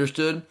clearly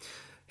understood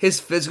his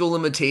physical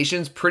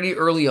limitations pretty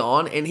early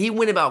on, and he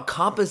went about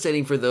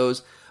compensating for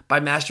those by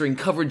mastering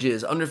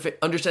coverages,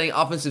 understanding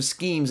offensive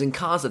schemes and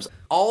concepts.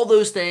 All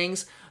those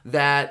things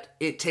that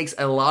it takes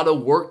a lot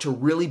of work to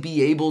really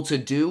be able to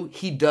do,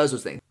 he does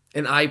those things.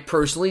 And I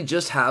personally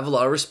just have a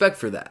lot of respect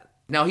for that.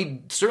 Now,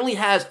 he certainly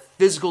has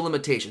physical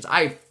limitations.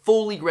 I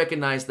fully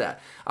recognize that.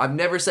 I've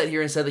never sat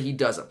here and said that he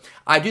doesn't.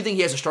 I do think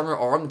he has a stronger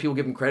arm than people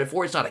give him credit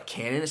for. It's not a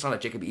cannon. It's not a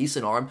Jacob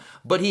Eason arm.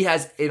 But he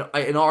has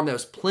an arm that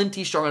was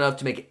plenty strong enough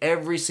to make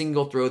every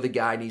single throw the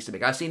guy needs to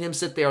make. I've seen him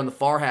sit there on the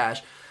far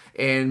hash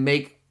and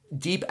make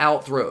deep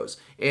out throws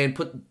and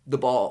put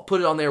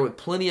it on there with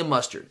plenty of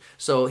mustard.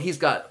 So he's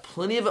got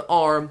plenty of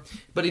arm,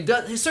 but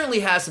he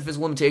certainly has some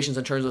physical limitations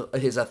in terms of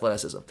his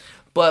athleticism.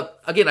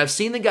 But again, I've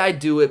seen the guy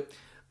do it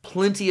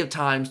plenty of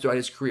times throughout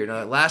his career. Now,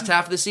 that last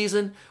half of the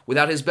season,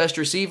 without his best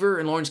receiver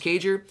in Lawrence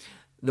Cager,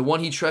 the one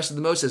he trusted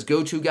the most as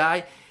go-to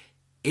guy,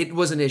 it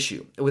was an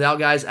issue. Without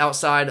guys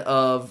outside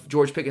of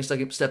George Pickens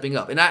stepping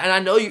up. And I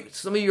know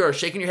some of you are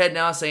shaking your head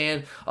now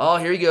saying, oh,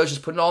 here he goes,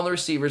 just putting it all on the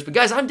receivers. But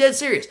guys, I'm dead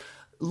serious.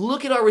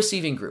 Look at our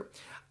receiving group.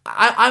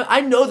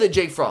 I know that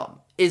Jake Fromm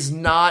is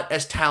not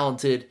as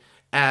talented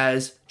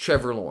as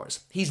Trevor Lawrence.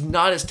 He's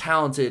not as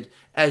talented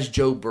as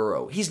Joe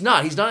Burrow. He's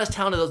not as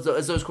talented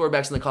as those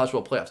quarterbacks in the college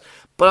football playoffs.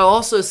 But I'll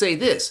also say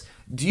this.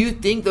 Do you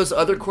think those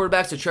other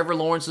quarterbacks, the Trevor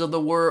Lawrences of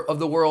the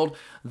world,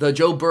 the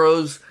Joe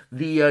Burrows,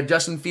 the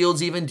Justin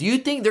Fields even, do you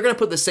think they're going to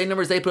put the same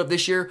numbers they put up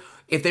this year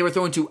if they were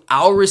throwing to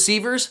our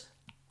receivers?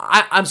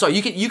 I'm sorry.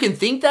 You can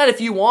think that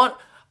if you want.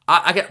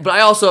 But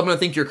I also am going to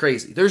think you're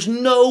crazy. There's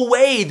no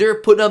way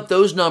they're putting up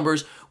those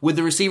numbers with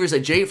the receivers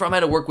that Jake Fromm had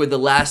to work with the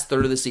last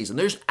third of the season.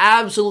 There's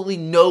absolutely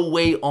no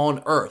way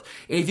on earth.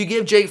 And if you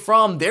give Jake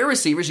Fromm their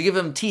receivers, you give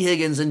him T.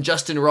 Higgins and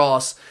Justin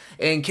Ross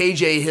and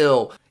KJ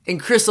Hill and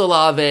Chris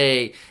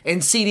Olave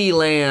and CeeDee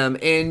Lamb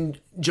and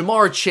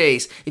Jamar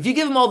Chase. If you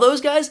give him all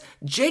those guys,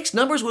 Jake's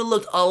numbers would have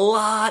looked a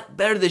lot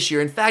better this year.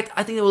 In fact,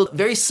 I think it will look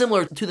very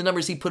similar to the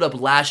numbers he put up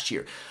last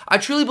year. I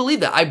truly believe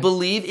that. I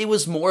believe it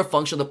was more a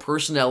function of the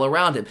personnel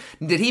around him.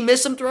 Did he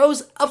miss some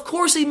throws? Of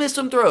course he missed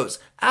some throws.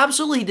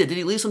 Absolutely he did. Did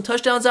he leave some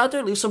touchdowns out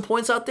there? Leave some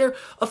points out there?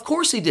 Of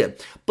course he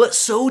did. But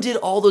so did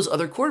all those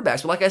other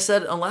quarterbacks. But like I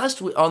said on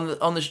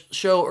the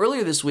show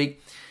earlier this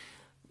week,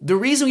 the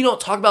reason we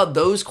don't talk about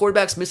those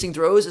quarterbacks missing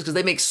throws is because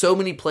they make so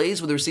many plays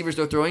with the receivers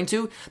they're throwing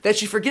to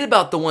that you forget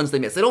about the ones they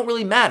miss. They don't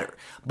really matter.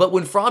 But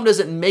when Fromm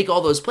doesn't make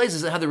all those plays,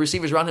 doesn't have the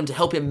receivers around him to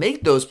help him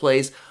make those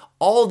plays,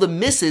 all the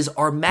misses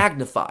are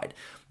magnified.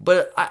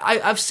 But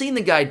I've seen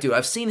the guy do it.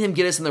 I've seen him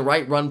get us in the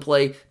right run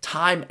play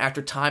time after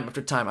time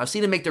after time. I've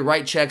seen him make the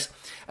right checks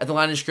at the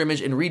line of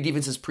scrimmage and read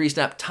defenses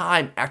pre-snap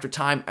time after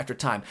time after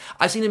time.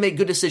 I've seen him make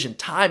good decisions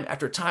time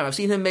after time. I've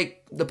seen him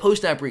make the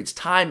post-snap reads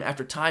time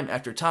after time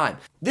after time.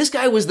 This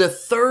guy was the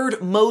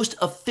third most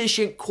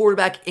efficient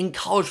quarterback in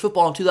college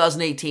football in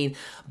 2018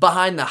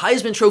 behind the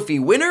Heisman Trophy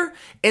winner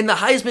and the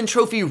Heisman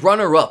Trophy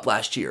runner-up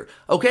last year.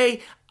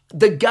 Okay?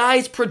 The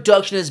guy's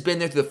production has been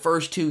there through the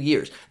first 2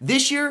 years.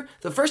 This year,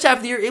 the first half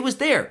of the year, it was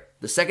there.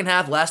 The second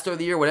half, last third of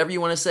the year, whatever you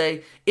want to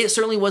say, it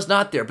certainly was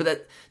not there. But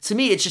that, to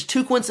me, it's just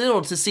too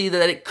coincidental to see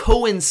that it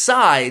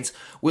coincides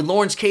with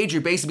Lawrence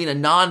Cager basically being a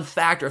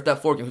non-factor of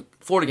that Florida game.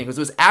 Because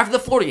it was after the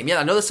Florida game.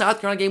 Yeah, I know the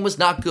South Carolina game was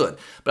not good.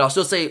 But I'll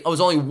still say it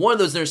was only one of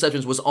those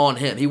interceptions was on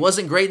him. He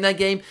wasn't great in that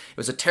game. It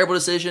was a terrible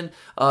decision.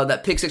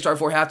 That pick six right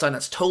before halftime,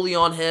 that's totally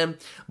on him.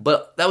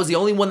 But that was the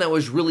only one that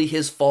was really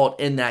his fault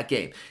in that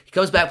game. He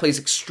comes back, plays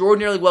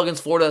extraordinarily well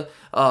against Florida.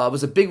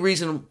 Was a big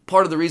reason,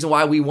 part of the reason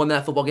why we won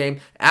that football game.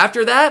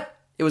 After that,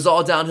 it was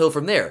all downhill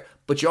from there.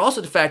 But you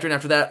also factor in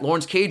after that,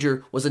 Lawrence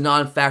Cager was a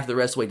non-factor the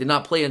rest of the way. Did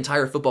not play an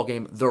entire football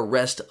game the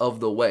rest of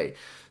the way.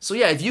 So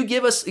yeah, if you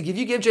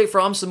give Jake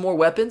Fromm some more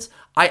weapons,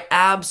 I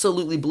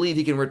absolutely believe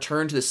he can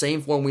return to the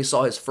same form we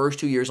saw his first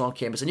 2 years on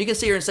campus. And you can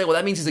sit here and say, well,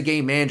 that means he's a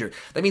game manager.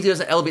 That means he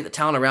doesn't elevate the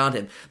talent around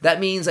him.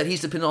 That means that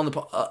he's dependent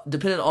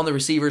on the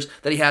receivers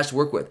that he has to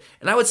work with.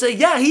 And I would say,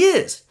 yeah, he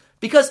is.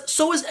 Because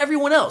so is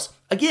everyone else.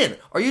 Again,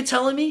 are you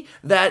telling me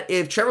that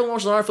if Trevor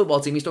Lawrence is on our football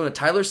team, he's throwing to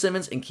Tyler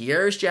Simmons and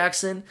Kearis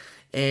Jackson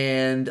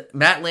and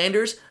Matt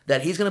Landers,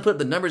 that he's going to put up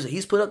the numbers that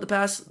he's put up the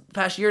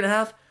past year and a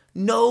half?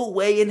 No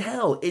way in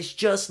hell. It's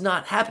just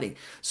not happening.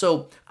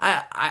 So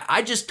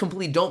I just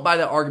completely don't buy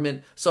that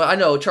argument. So I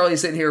know Charlie's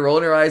sitting here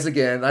rolling her eyes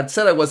again. I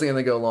said I wasn't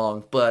going to go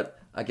long, but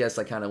I guess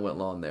I kind of went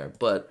long there.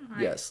 But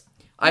right. Yes.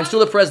 I'm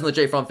still the president of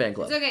the Jake Fromm fan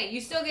club. It's okay. You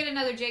still get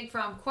another Jake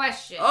Fromm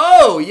question.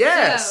 Oh,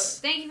 yes.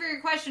 So, thank you for your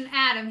question,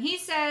 Adam. He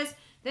says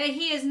that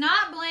he is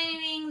not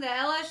blaming the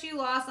LSU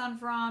loss on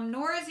Fromm,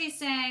 nor is he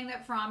saying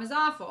that Fromm is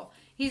awful.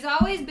 He's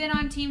always been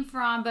on Team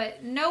Fromm,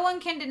 but no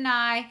one can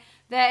deny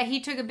that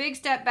he took a big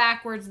step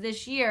backwards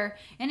this year,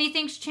 and he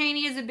thinks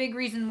Chaney is a big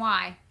reason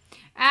why.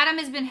 Adam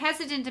has been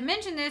hesitant to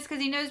mention this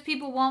because he knows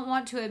people won't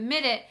want to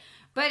admit it,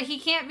 but he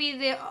can't be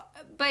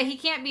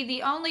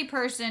the only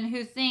person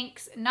who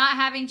thinks not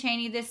having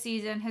Chaney this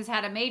season has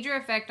had a major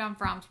effect on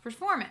Fromm's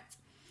performance.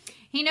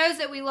 He knows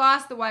that we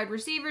lost the wide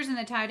receivers and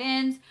the tight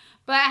ends,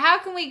 but how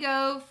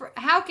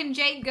can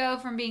Jake go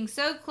from being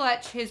so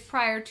clutch his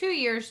prior 2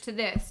 years to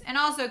this? And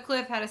also,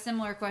 Cliff had a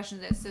similar question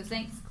to this, so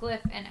thanks,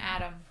 Cliff and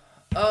Adam.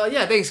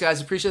 Yeah, thanks, guys.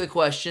 Appreciate the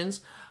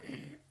questions.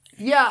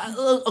 Yeah,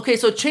 okay,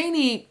 so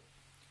Chaney,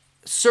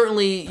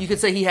 certainly you could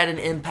say he had an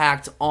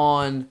impact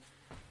on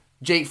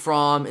Jake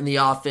Fromm in the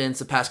offense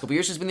the past couple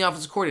years. He's been the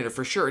offensive coordinator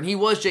for sure, and he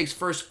was Jake's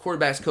first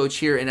quarterbacks coach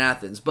here in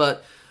Athens.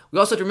 But we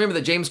also have to remember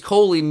that James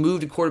Coley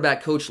moved to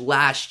quarterback coach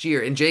last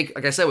year, and Jake,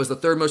 like I said, was the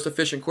third most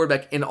efficient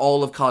quarterback in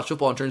all of college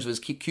football in terms of his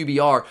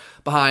QBR,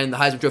 behind the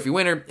Heisman Trophy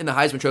winner and the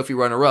Heisman Trophy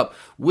runner-up,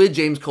 with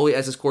James Coley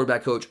as his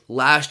quarterback coach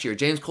last year.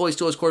 James Coley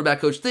still is quarterback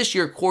coach this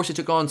year. Of course, he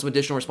took on some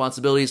additional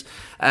responsibilities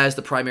as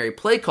the primary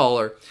play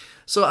caller.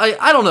 So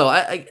I don't know.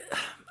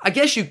 I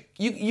guess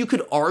you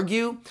could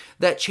argue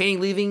that Chaney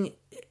leaving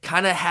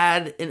kind of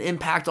had an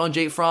impact on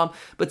Jake Fromm,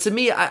 but to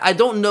me, I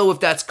don't know if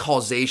that's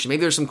causation.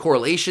 Maybe there's some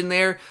correlation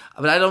there,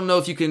 but I don't know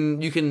if you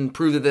can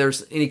prove that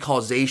there's any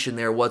causation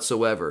there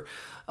whatsoever.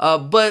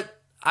 But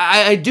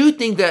I do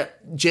think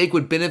that Jake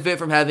would benefit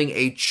from having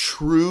a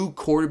true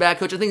quarterback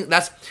coach. I think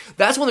that's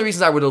one of the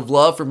reasons I would have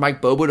loved for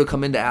Mike Bobo to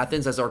come into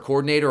Athens as our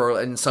coordinator or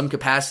in some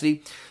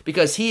capacity,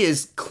 because he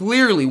is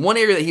clearly, one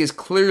area that he is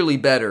clearly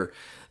better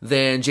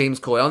than James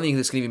Coley, I don't think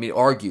this can even be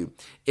argued,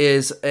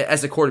 is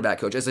as a quarterback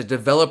coach, as a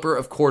developer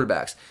of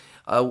quarterbacks.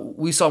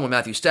 We saw him with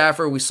Matthew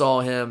Stafford. We saw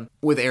him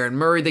with Aaron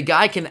Murray. The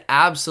guy can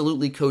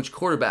absolutely coach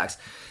quarterbacks.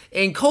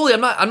 And Coley, I'm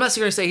not going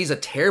to say he's a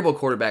terrible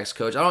quarterbacks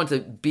coach. I don't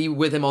have to be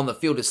with him on the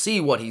field to see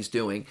what he's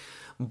doing.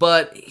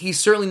 But he's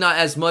certainly not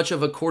as much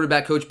of a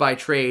quarterback coach by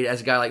trade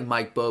as a guy like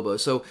Mike Bobo.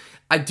 So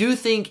I do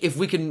think if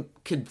we could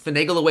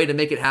finagle a way to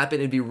make it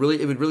happen, it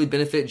would really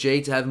benefit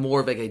Jay to have more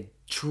of like a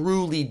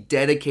truly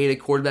dedicated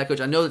quarterback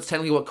coach. I know that's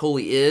technically what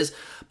Coley is,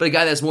 but a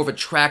guy that's more of a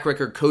track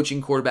record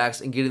coaching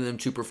quarterbacks and getting them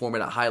to perform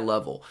at a high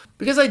level.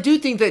 Because I do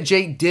think that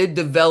Jake did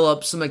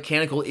develop some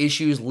mechanical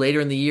issues later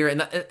in the year,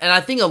 and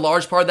I think a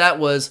large part of that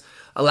was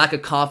a lack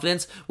of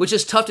confidence, which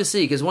is tough to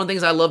see, because one of the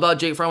things I love about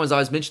Jake Fromm, as I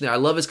was mentioning there, I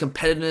love his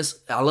competitiveness,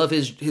 I love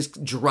his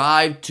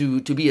drive to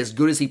be as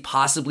good as he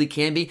possibly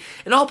can be,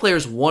 and all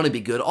players want to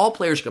be good, all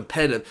players are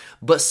competitive,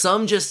 but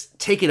some just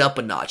take it up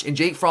a notch, and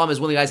Jake Fromm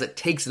is one of the guys that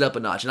takes it up a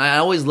notch, and I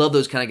always love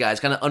those kind of guys,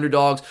 kind of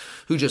underdogs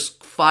who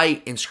just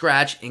fight and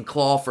scratch and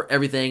claw for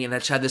everything, and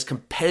that's had this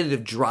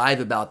competitive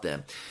drive about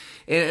them.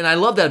 And I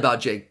love that about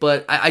Jake,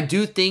 but I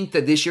do think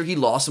that this year he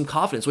lost some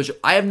confidence, which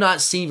I have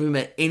not seen from him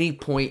at any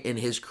point in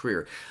his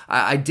career.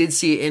 I did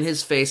see it in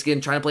his face,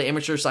 again, trying to play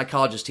amateur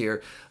psychologist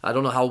here. I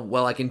don't know how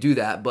well I can do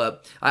that,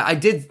 but I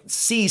did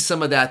see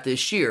some of that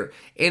this year.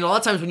 And a lot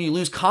of times when you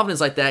lose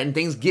confidence like that and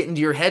things get into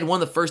your head, one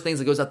of the first things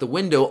that goes out the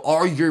window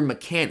are your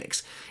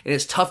mechanics. And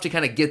it's tough to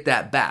kind of get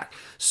that back.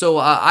 So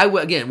I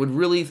would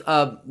really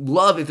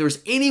love if there's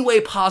any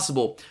way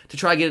possible to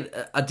try to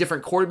get a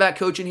different quarterback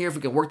coach in here, if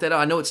we can work that out.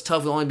 I know it's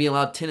tough with only being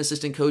allowed 10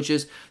 assistant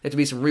coaches. There have to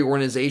be some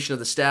reorganization of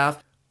the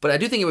staff. But I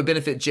do think it would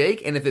benefit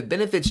Jake, and if it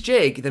benefits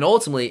Jake, then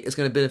ultimately it's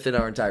going to benefit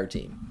our entire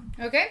team.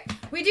 Okay.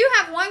 We do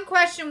have one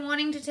question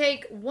wanting to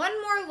take one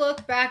more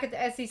look back at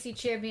the SEC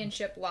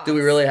championship loss. Do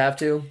we really have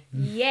to?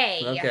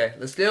 Yay. Okay,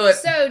 let's do it.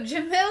 So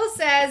Jamil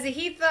says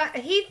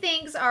he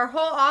thinks our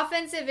whole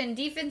offensive and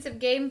defensive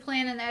game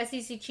plan in the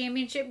SEC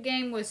championship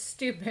game was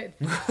stupid.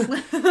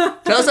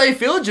 Tell us how you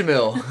feel,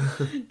 Jamil.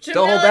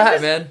 Don't hold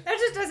back, man. That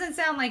just doesn't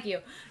sound like you.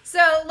 So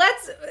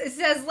it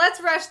says let's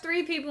rush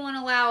 3 people and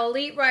allow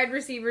elite wide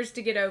receivers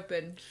to get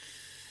open.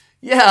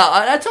 Yeah,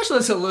 I touched on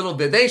this a little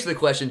bit. Thanks for the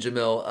question,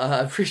 Jamil.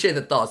 I appreciate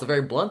the thoughts. They're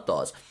very blunt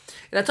thoughts.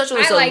 And I touched on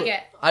this. I like it.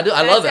 I do.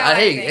 I love it.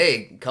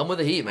 Hey, come with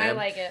the heat, man. I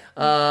like it.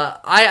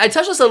 I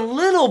touched on this a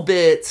little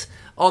bit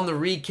on the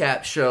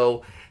recap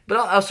show. But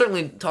I'll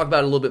certainly talk about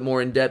it a little bit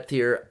more in depth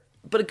here.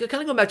 But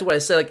kind of going back to what I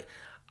said, like,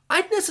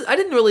 I'm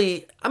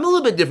a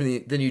little bit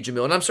different than you,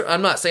 Jamil, and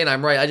I'm not saying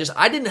I'm right.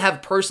 I didn't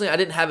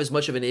have as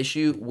much of an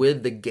issue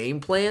with the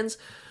game plans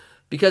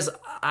because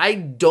I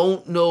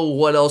don't know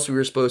what else we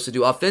were supposed to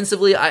do.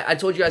 Offensively, I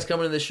told you guys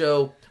coming into the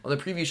show, on the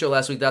preview show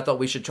last week, that I thought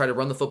we should try to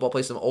run the football,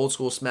 play some old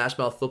school smash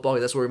mouth football.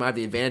 That's where we might have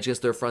the advantage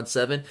against their front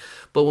seven.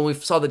 But when we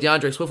saw that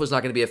DeAndre Swift was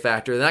not going to be a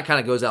factor, then that kind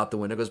of goes out the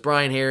window because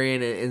Brian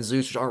Herrien and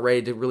Zeus aren't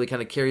ready to really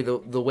kind of carry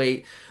the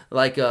weight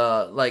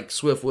like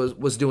Swift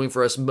was doing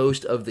for us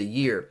most of the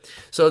year.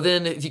 So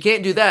then if you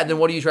can't do that, then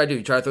what do you try to do?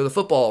 You try to throw the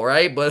football,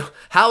 right? But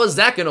how is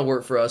that going to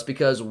work for us?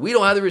 Because we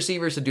don't have the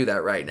receivers to do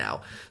that right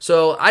now.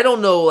 So I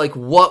don't know like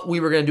what we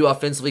were going to do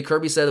offensively.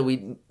 Kirby said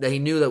that he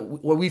knew that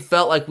we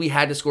felt like we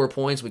had to score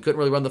points. We couldn't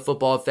really run the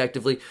football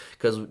effectively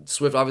because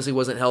Swift obviously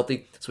wasn't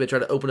healthy. So we tried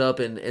to open up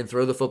and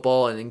throw the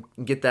football and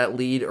get that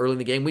lead early in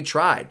the game. We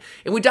tried.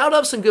 And we dialed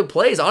up some good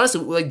plays. Honestly,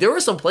 like there were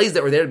some plays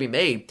that were there to be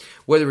made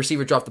where the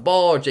receiver dropped the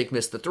ball or Jake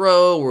missed the throw,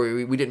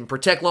 or we didn't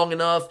protect long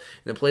enough, and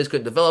the plays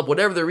couldn't develop.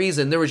 Whatever the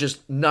reason, there was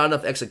just not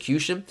enough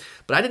execution.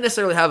 But I didn't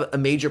necessarily have a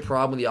major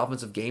problem with the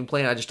offensive game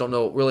plan. I just don't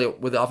know really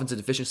with the offensive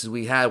deficiencies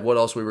we had, what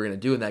else we were going to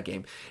do in that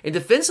game. And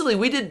defensively,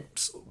 we did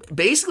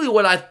basically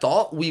what I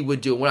thought we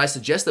would do. And what I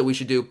suggest that we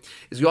should do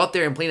is go out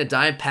there and play in a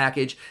dime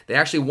package. They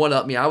actually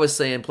one-up me. I was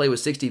saying play with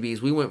 60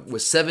 Bs. We went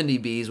with 70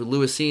 Bs with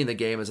Lewis C in the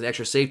game as an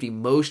extra safety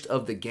most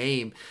of the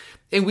game.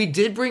 And we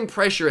did bring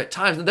pressure at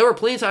times. And there were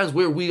plenty of times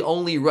where we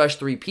only rushed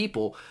 3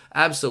 people.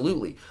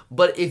 Absolutely.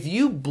 But if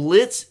you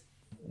blitz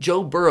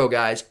Joe Burrow,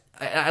 guys,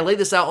 I laid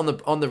this out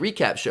on the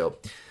recap show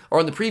or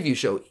on the preview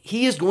show,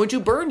 he is going to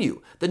burn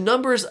you. The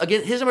numbers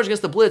against his numbers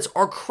against the blitz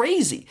are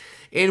crazy.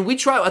 And we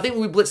tried, I think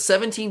we blitzed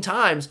 17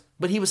 times,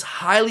 but he was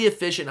highly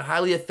efficient and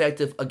highly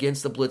effective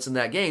against the blitz in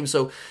that game.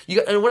 So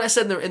and what I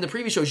said in the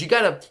previous shows, you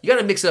gotta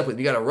mix it up with him.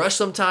 You gotta rush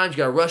sometimes, you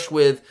gotta rush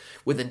with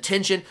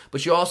intention,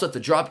 but you also have to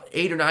drop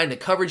 8 or 9 to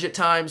coverage at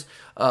times.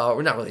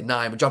 Or not really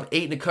 9, but drop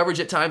 8 into coverage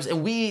at times.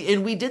 And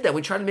we did that.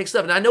 We tried to mix it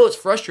up. And I know it's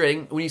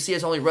frustrating when you see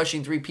us only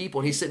rushing 3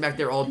 people and he's sitting back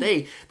there all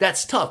day.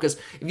 That's tough because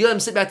if you let him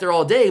sit back there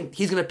all day,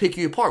 he's going to pick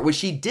you apart,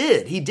 which he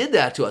did. He did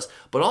that to us.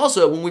 But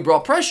also when we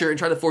brought pressure and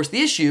tried to force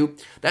the issue,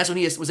 that's when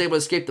he was able to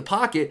escape the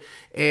pocket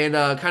and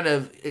kind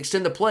of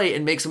extend the play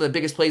and make some of the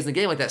biggest plays in the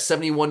game, like that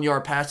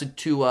 71-yard pass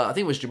to I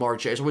think it was Jamar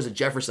Chase, or was it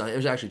Jefferson? It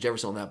was actually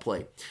Jefferson on that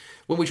play.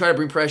 When we tried to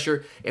bring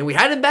pressure, and we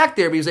had him back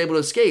there, but he was able to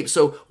escape.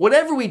 So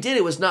whatever we did,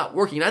 it was not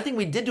working. And I think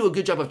we did do a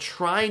good job of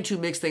trying to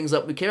mix things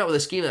up. We came out with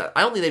a scheme that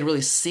I don't think they'd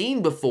really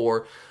seen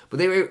before, but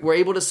they were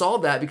able to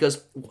solve that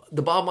because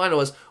the bottom line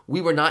was we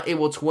were not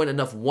able to win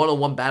enough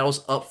one-on-one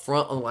battles up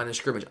front on the line of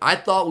scrimmage. I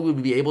thought we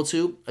would be able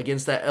to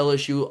against that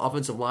LSU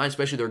offensive line,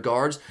 especially their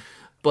guards,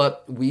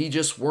 but we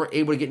just weren't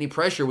able to get any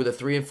pressure with a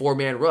 3- and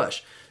 4-man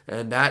rush.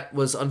 And that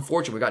was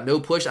unfortunate. We got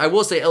no push. I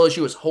will say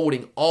LSU was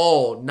holding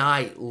all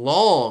night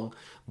long.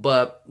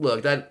 But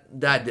look, that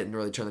didn't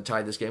really turn the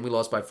tide this game. We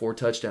lost by 4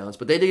 touchdowns.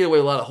 But they did get away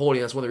with a lot of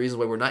holding. That's one of the reasons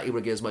why we're not able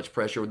to get as much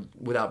pressure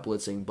without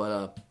blitzing.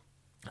 But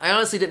I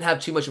honestly didn't have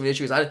too much of an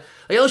issue.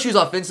 LSU's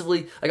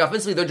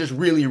offensively, they're just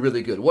really,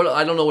 really good.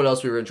 I don't know what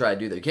else we were going to try to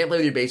do there. You can't play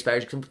with your base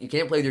package. You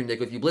can't play with your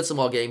nickel. If you blitz him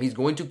all game, he's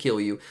going to kill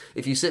you.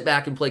 If you sit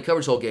back and play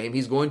coverage all game,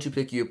 he's going to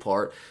pick you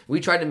apart. We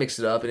tried to mix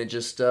it up, and it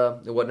just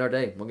it wasn't our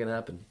day. It wasn't going to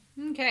happen.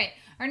 Okay.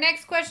 Our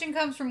next question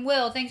comes from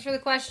Will. Thanks for the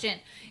question.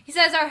 He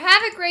says, our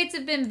havoc rates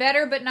have been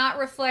better but not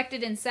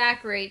reflected in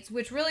sack rates,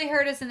 which really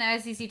hurt us in the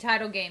SEC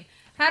title game.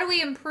 How do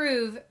we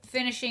improve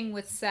finishing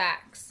with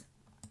sacks?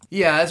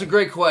 Yeah, that's a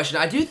great question.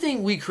 I do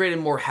think we created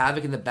more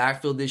havoc in the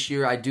backfield this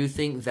year. I do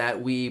think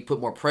that we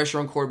put more pressure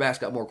on quarterbacks,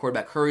 got more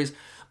quarterback hurries,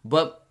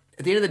 but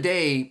at the end of the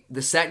day,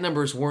 the sack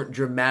numbers weren't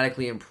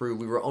dramatically improved.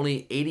 We were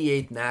only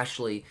 88th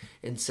nationally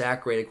in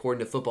sack rate,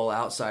 according to Football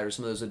Outsider,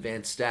 some of those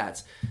advanced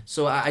stats.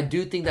 So I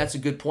do think that's a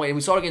good point. And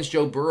we saw it against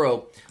Joe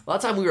Burrow. A lot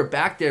of time we were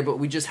back there, but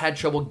we just had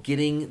trouble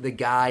getting the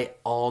guy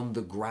on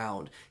the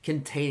ground,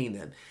 containing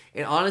them.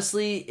 And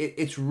honestly,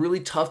 it's really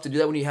tough to do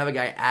that when you have a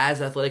guy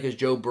as athletic as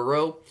Joe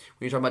Burrow. When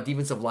you're talking about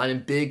defensive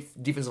linemen, big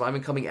defensive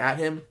linemen coming at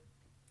him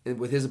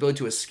with his ability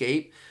to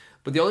escape.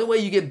 But the only way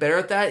you get better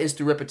at that is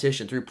through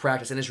repetition, through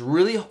practice. And it's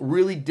really,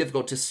 really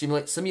difficult to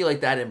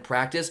simulate that in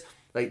practice,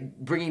 like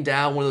bringing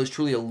down one of those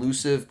truly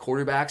elusive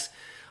quarterbacks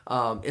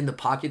in the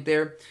pocket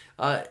there.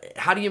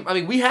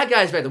 We had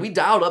guys back there. We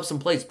dialed up some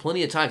plays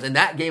plenty of times, in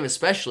that game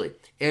especially,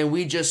 and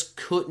we just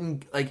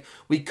couldn't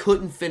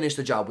finish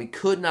the job. We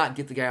could not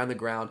get the guy on the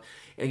ground.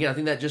 And again, I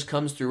think that just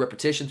comes through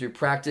repetition, through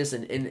practice.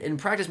 And in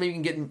practice, maybe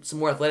you can get some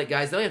more athletic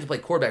guys. They don't have to play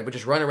quarterback, but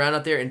just run around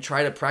out there and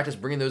try to practice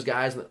bringing those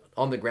guys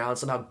on the ground,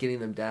 somehow getting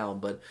them down.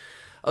 But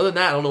other than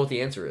that, I don't know what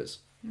the answer is.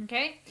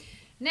 Okay.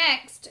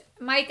 Next,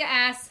 Micah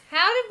asks,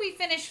 how did we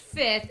finish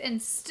 5th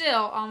and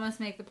still almost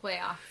make the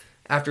playoff?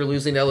 After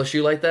losing to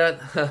LSU like that?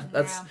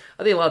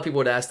 I think a lot of people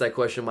would ask that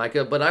question,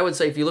 Micah. But I would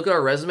say if you look at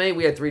our resume,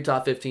 we had 3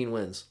 top 15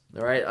 wins.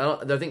 All right?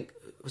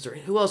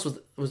 Who else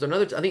was there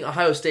another? I think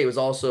Ohio State was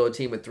also a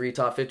team with 3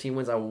 top 15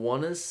 wins, I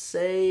want to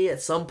say,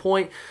 at some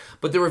point.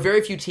 But there were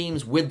very few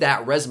teams with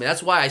that resume.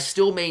 That's why I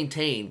still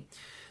maintain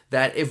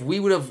that if we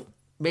would have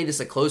made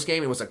this a close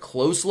game, it was a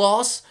close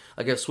loss.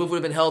 Like if Swift would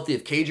have been healthy,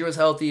 if KJ was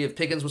healthy, if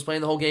Pickens was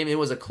playing the whole game, it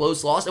was a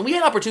close loss. And we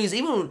had opportunities,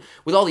 even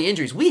with all the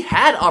injuries, we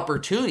had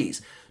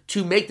opportunities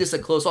to make this a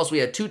close loss. We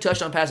had 2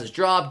 touchdown passes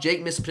dropped.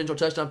 Jake missed a potential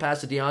touchdown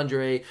pass to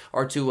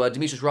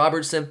Demetrius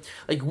Robertson.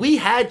 Like, we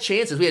had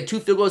chances. We had 2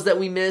 field goals that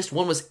we missed.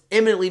 One was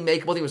eminently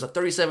makeable. I think it was a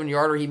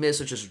 37-yarder he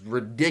missed, which is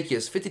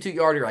ridiculous.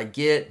 52-yarder, I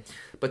get.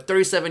 But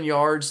 37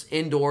 yards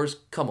indoors,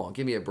 come on,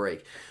 give me a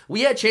break.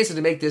 We had chances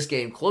to make this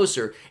game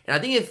closer. And I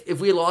think if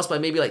we had lost by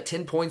maybe like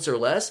 10 points or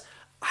less,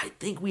 I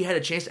think we had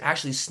a chance to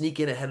actually sneak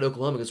in ahead of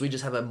Oklahoma because we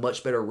just have a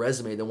much better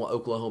resume than what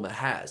Oklahoma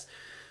has.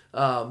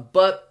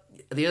 But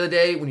at the end of the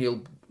day, when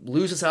you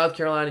lose to South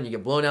Carolina and you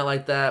get blown out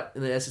like that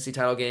in the SEC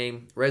title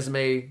game,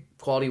 resume,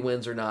 quality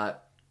wins or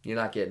not, you're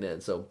not getting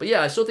in. So, but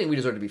yeah, I still think we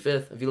deserve to be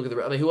 5th. If you look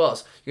at who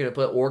else? You're going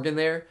to put Oregon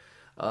there.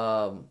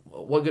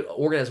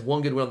 Oregon has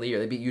 1 good win on the year.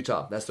 They beat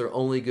Utah. That's their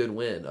only good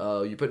win.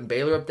 You're putting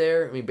Baylor up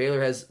there. I mean,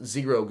 Baylor has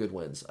 0 good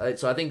wins.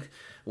 So I think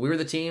we were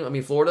the team. I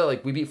mean, Florida,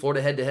 like we beat Florida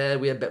head to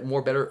head. We had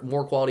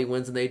more quality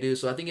wins than they do.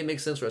 So I think it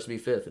makes sense for us to be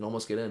 5th and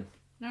almost get in.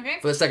 Okay.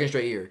 For the 2nd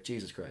straight year.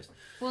 Jesus Christ.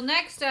 Well,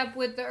 next up,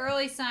 with the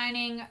early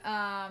signing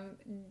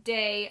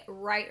day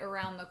right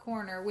around the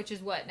corner, which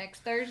is what,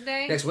 next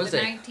Thursday? Next Wednesday.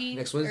 The 19th?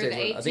 Next Wednesday. Or the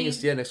 18th? I think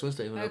it's, next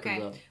Wednesday when it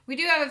opens up. We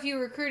do have a few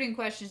recruiting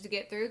questions to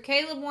get through.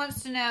 Caleb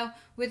wants to know,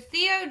 with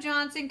Theo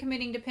Johnson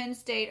committing to Penn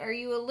State, are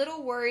you a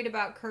little worried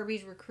about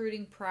Kirby's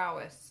recruiting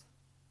prowess?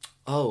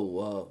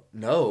 Oh,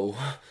 no.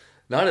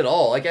 Not at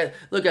all.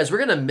 Look, guys,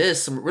 we're going to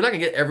miss some. We're not going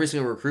to get every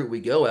single recruit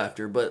we go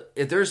after, but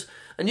if there's,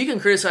 and you can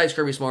criticize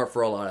Kirby Smart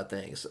for a lot of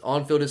things,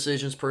 on-field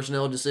decisions,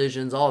 personnel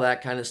decisions, all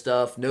that kind of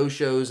stuff,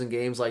 no-shows in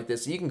games like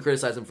this. You can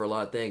criticize him for a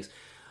lot of things.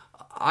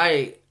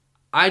 I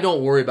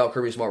don't worry about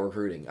Kirby Smart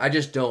recruiting. I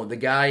just don't. The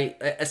guy,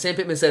 as Sam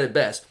Pittman said it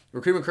best,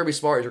 recruiting Kirby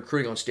Smart is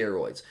recruiting on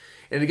steroids.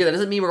 And again, that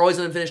doesn't mean we're always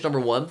going to finish number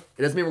 1.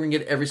 It doesn't mean we're going to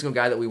get every single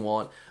guy that we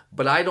want,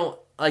 but I don't.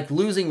 Like,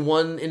 losing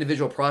one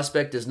individual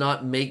prospect does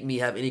not make me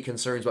have any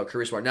concerns about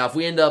Kirby Smart. Now, if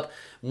we end up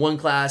one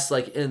class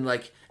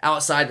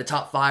outside the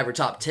top 5 or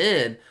top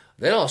 10,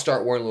 then I'll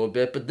start worrying a little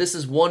bit. But this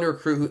is one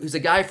recruit who's a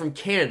guy from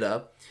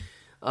Canada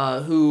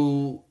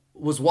who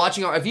was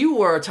watching if you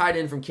were a tight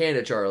end from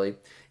Canada, Charlie,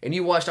 and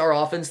you watched our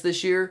offense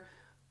this year,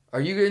 are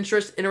you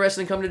interested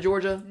in coming to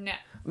Georgia? No.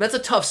 That's a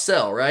tough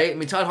sell, right? I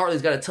mean, Todd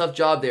Hartley's got a tough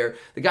job there.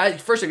 The guy,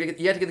 first, you have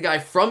to get the guy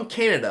from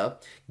Canada,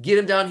 get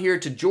him down here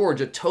to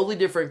Georgia, totally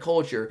different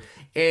culture,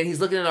 and he's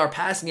looking at our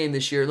passing game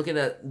this year, looking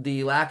at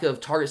the lack of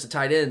targets to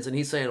tight ends, and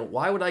he's saying,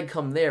 why would I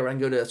come there when I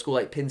can go to a school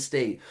like Penn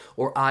State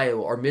or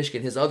Iowa or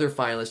Michigan, his other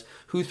finalists,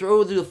 who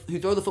throw the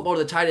football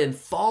to the tight end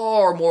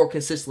far more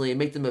consistently and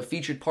make them a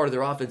featured part of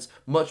their offense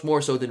much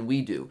more so than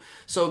we do.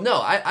 So,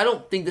 no, I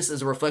don't think this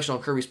is a reflection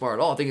on Kirby Smart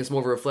at all. I think it's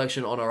more of a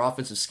reflection on our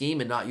offensive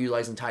scheme and not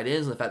utilizing tight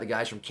ends and the fact that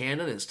guys from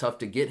Canada, and it's tough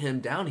to get him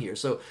down here.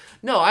 So,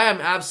 no, I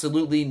am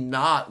absolutely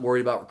not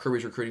worried about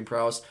Kirby's recruiting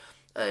prowess.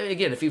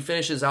 Again, if he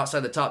finishes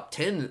outside the top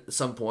 10 at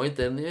some point,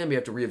 then we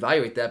have to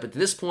reevaluate that. But to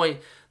this point,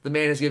 the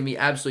man has given me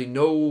absolutely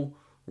no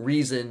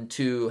reason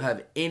to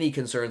have any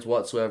concerns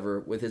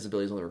whatsoever with his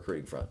abilities on the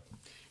recruiting front.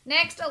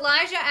 Next,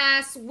 Elijah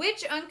asks,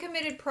 which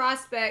uncommitted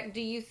prospect do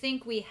you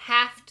think we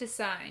have to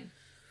sign?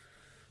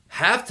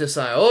 Have to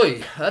sign?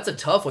 Oh, that's a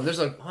tough one.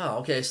 There's wow,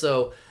 okay,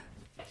 so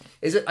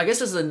I guess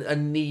this is a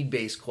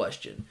need-based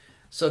question.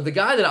 So the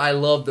guy that I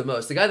loved the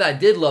most, the guy that I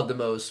did love the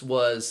most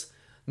was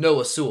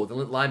Noah Sewell, the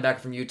linebacker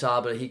from Utah,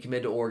 but he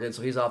committed to Oregon,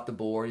 so he's off the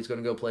board. He's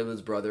going to go play with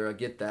his brother. I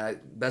get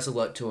that. Best of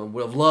luck to him.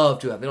 Would have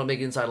loved to have. They don't make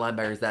inside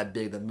linebackers that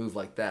big that move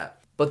like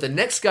that. But the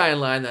next guy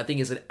in line that I think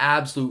is an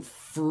absolute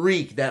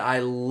freak that I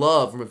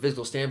love from a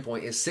physical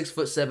standpoint is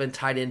 6'7"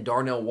 tight end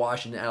Darnell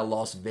Washington out of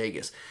Las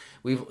Vegas.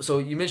 So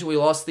you mentioned we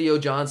lost Theo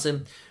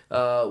Johnson.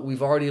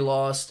 We've already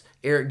lost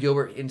Eric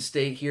Gilbert in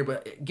state here,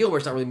 but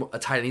Gilbert's not really a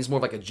tight end. He's more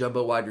like a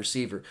jumbo wide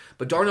receiver.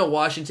 But Darnell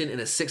Washington in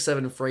a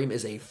 6'7" frame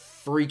is a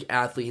freak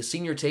athlete. His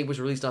senior tape was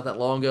released not that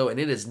long ago, and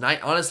it is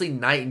honestly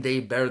night and day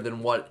better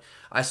than what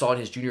I saw in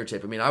his junior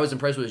tape. I mean, I was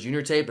impressed with his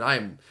junior tape, but I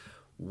am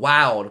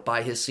wowed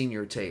by his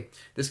senior tape.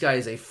 This guy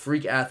is a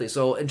freak athlete.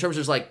 So in terms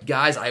of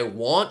guys I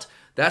want,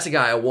 that's a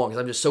guy I want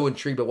because I'm just so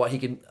intrigued by what he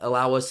can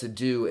allow us to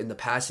do in the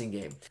passing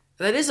game.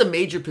 And that is a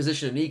major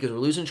position of need because we're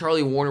losing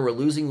Charlie Warner, we're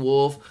losing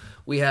Wolf,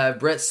 we have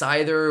Brett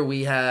Seither,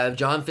 we have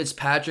John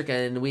Fitzpatrick,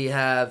 and we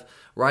have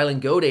Rylan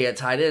Goday at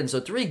tight end. So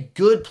 3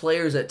 good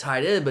players at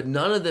tight end, but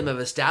none of them have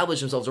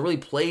established themselves or really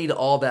played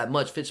all that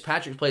much.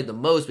 Fitzpatrick played the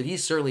most, but he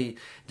certainly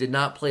did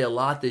not play a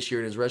lot this year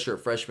in his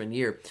redshirt freshman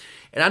year.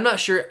 And I'm not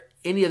sure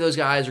any of those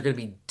guys are going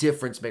to be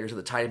difference makers at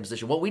the tight end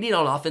position. What we need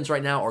on offense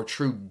right now are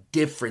true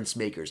difference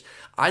makers.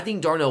 I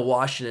think Darnell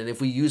Washington, if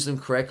we use him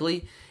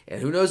correctly,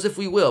 and who knows if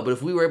we will, but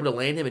if we were able to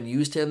land him and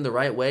used him the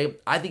right way,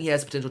 I think he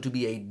has the potential to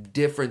be a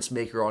difference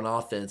maker on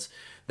offense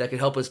that could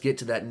help us get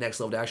to that next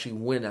level to actually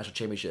win a national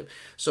championship.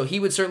 So he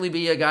would certainly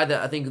be a guy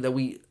that I think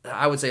that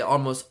I would say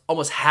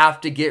almost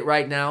have to get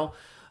right now.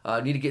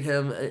 Need to get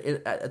him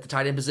at the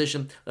tight end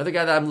position. Another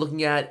guy that I'm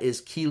looking at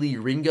is Keely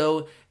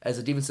Ringo as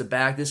a defensive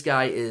back. This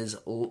guy is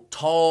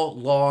tall,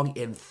 long,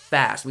 and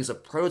fast. He's a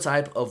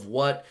prototype of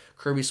what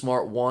Kirby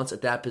Smart wants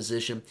at that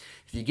position.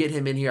 If you get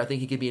him in here, I think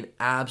he could be an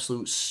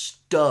absolute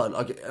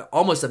stud,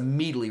 almost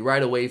immediately,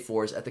 right away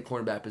for us at the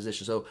cornerback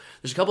position. So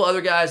there's a couple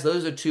other guys.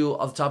 Those are two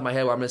off the top of my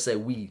head where I'm going to say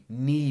we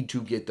need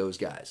to get those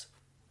guys.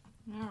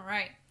 All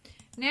right.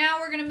 Now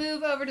we're going to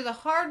move over to the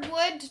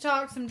hardwood to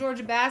talk some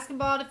Georgia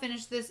basketball to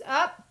finish this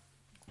up.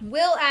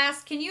 Will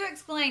asks, can you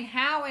explain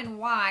how and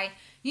why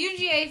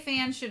UGA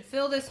fans should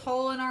fill this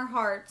hole in our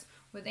hearts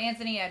with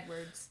Anthony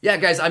Edwards? Yeah,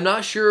 guys, I'm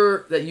not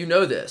sure that you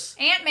know this.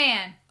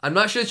 Ant-Man. I'm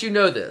not sure that you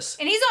know this.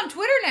 And he's on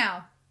Twitter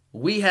now.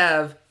 We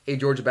have a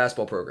Georgia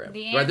basketball program.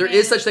 The There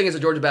is such thing as a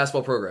Georgia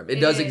basketball program.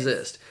 It does is.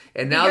 exist.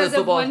 And now Because that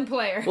football, of one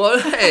player. Well,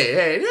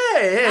 hey.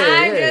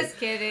 I'm just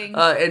kidding.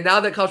 And now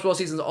that college football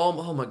season's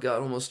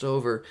almost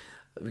over.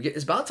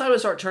 It's about time to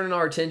start turning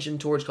our attention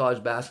towards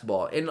college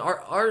basketball. And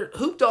our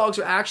Hoop Dogs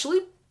are actually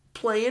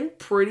playing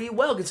pretty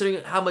well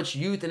considering how much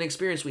youth and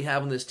experience we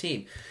have on this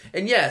team.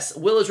 And yes,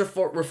 Will is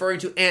referring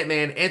to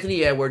Ant-Man,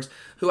 Anthony Edwards,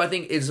 who I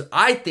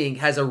think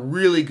has a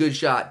really good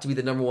shot to be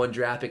the number one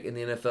draft pick in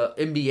the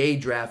NBA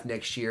draft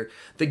next year.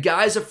 The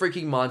guy's a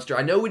freaking monster.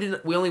 I know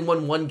we only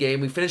won one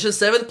game. We finished in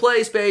 7th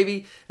place,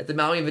 baby, at the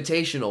Maui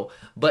Invitational.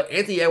 But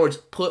Anthony Edwards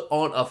put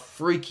on a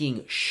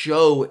freaking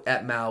show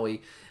at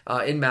Maui.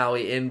 In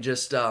Maui, and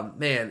just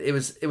it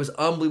was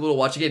unbelievable to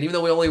watch again. Even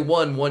though we only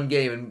won one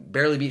game and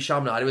barely beat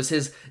Chaminade, it was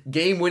his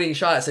game-winning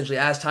shot essentially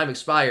as time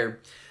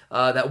expired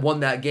that won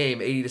that game,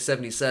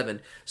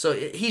 80-77. So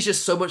he's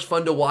just so much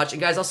fun to watch.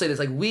 And guys, I'll say this: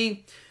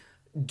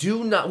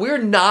 we're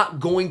not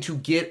going to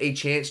get a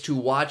chance to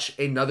watch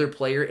another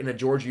player in a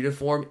Georgia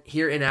uniform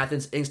here in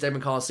Athens, in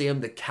Stegeman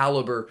Coliseum, the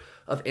caliber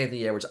of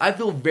Anthony Edwards. I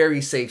feel very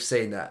safe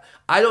saying that.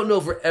 I don't know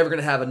if we're ever going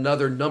to have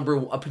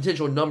a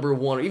potential number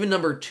 1 or even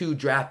number 2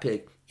 draft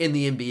pick in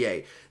the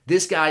NBA.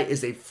 This guy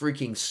is a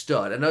freaking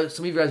stud. I know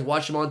some of you guys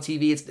watch him on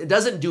TV. It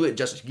doesn't do it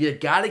justice. You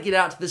got to get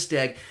out to the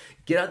Steg,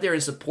 get out there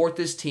and support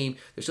this team.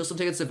 There's still some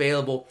tickets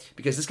available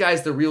because this guy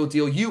is the real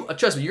deal.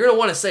 Trust me, you're going to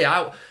want to say,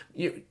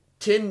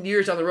 10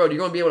 years down the road, you're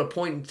going to be able to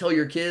point and tell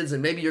your kids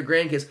and maybe your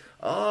grandkids,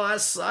 oh, I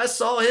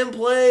saw him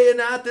play in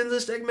Athens,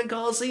 the Stegeman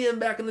Coliseum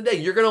back in the day.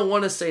 You're going to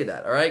want to say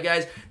that, all right,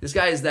 guys? This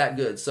guy is that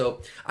good.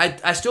 So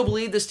I still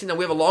believe this team. Now,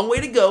 we have a long way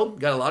to go.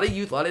 Got a lot of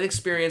youth, a lot of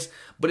experience,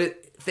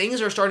 but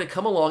things are starting to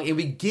come along, and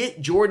we get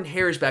Jordan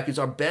Harris back, who's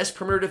our best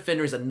perimeter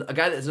defender. He's a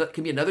guy that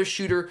can be another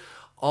shooter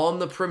on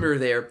the perimeter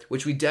there,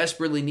 which we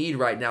desperately need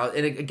right now,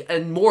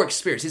 and more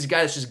experience. He's a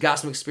guy that's just got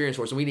some experience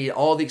for us, and we need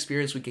all the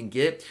experience we can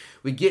get.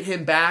 We get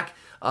him back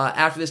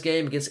after this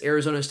game against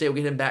Arizona State.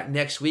 We'll get him back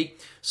next week.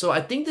 So I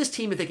think this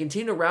team, if they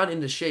continue to round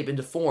into shape,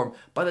 into form,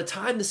 by the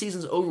time the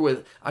season's over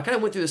with, I kind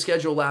of went through the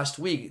schedule last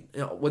week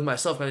with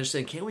myself, kind of just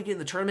saying, can we get in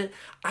the tournament?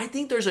 I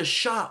think there's a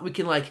shot we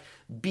can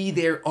be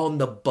there on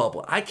the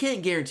bubble. I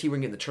can't guarantee we're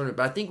going to get in the tournament,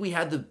 but I think we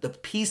have the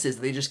pieces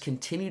that they just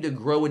continue to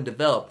grow and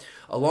develop,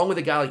 along with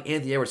a guy like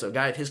Anthony Edwards, a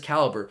guy of his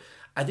caliber.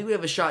 I think we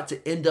have a shot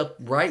to end up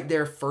right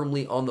there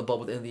firmly on the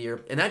bubble at the end of the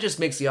year, and that just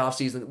makes the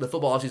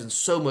football offseason,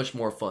 so much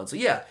more fun. So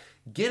yeah,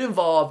 get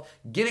involved,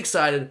 get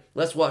excited.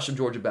 Let's watch some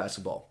Georgia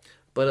basketball.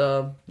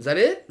 But is that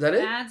it?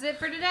 That's it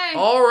for today.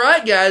 All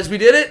right, guys, we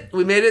did it.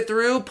 We made it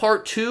through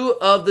part 2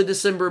 of the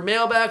December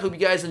mailbag. Hope you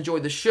guys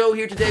enjoyed the show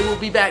here today. We'll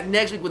be back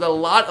next week with a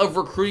lot of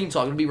recruiting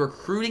talk. We'll be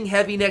recruiting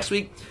heavy next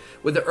week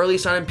with the early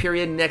sign-in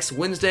period next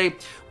Wednesday.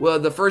 Well,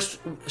 the first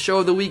show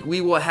of the week,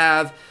 we will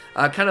have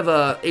kind of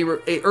a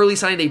early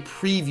signing day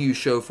preview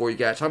show for you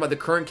guys. Talking about the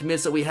current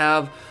commits that we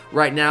have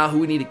right now, who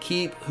we need to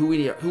keep, who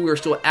we're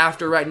still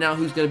after right now,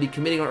 who's going to be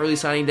committing on early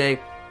signing day,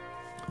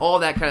 all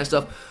that kind of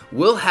stuff.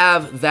 We'll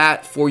have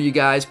that for you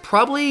guys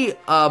probably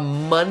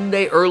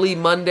early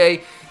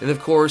Monday, and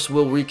of course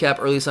we'll recap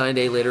early signing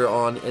day later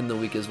on in the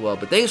week as well.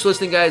 But thanks for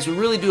listening, guys. We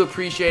really do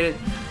appreciate it.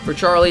 For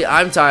Charlie,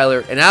 I'm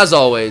Tyler, and as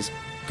always,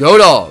 go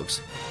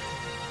Dogs!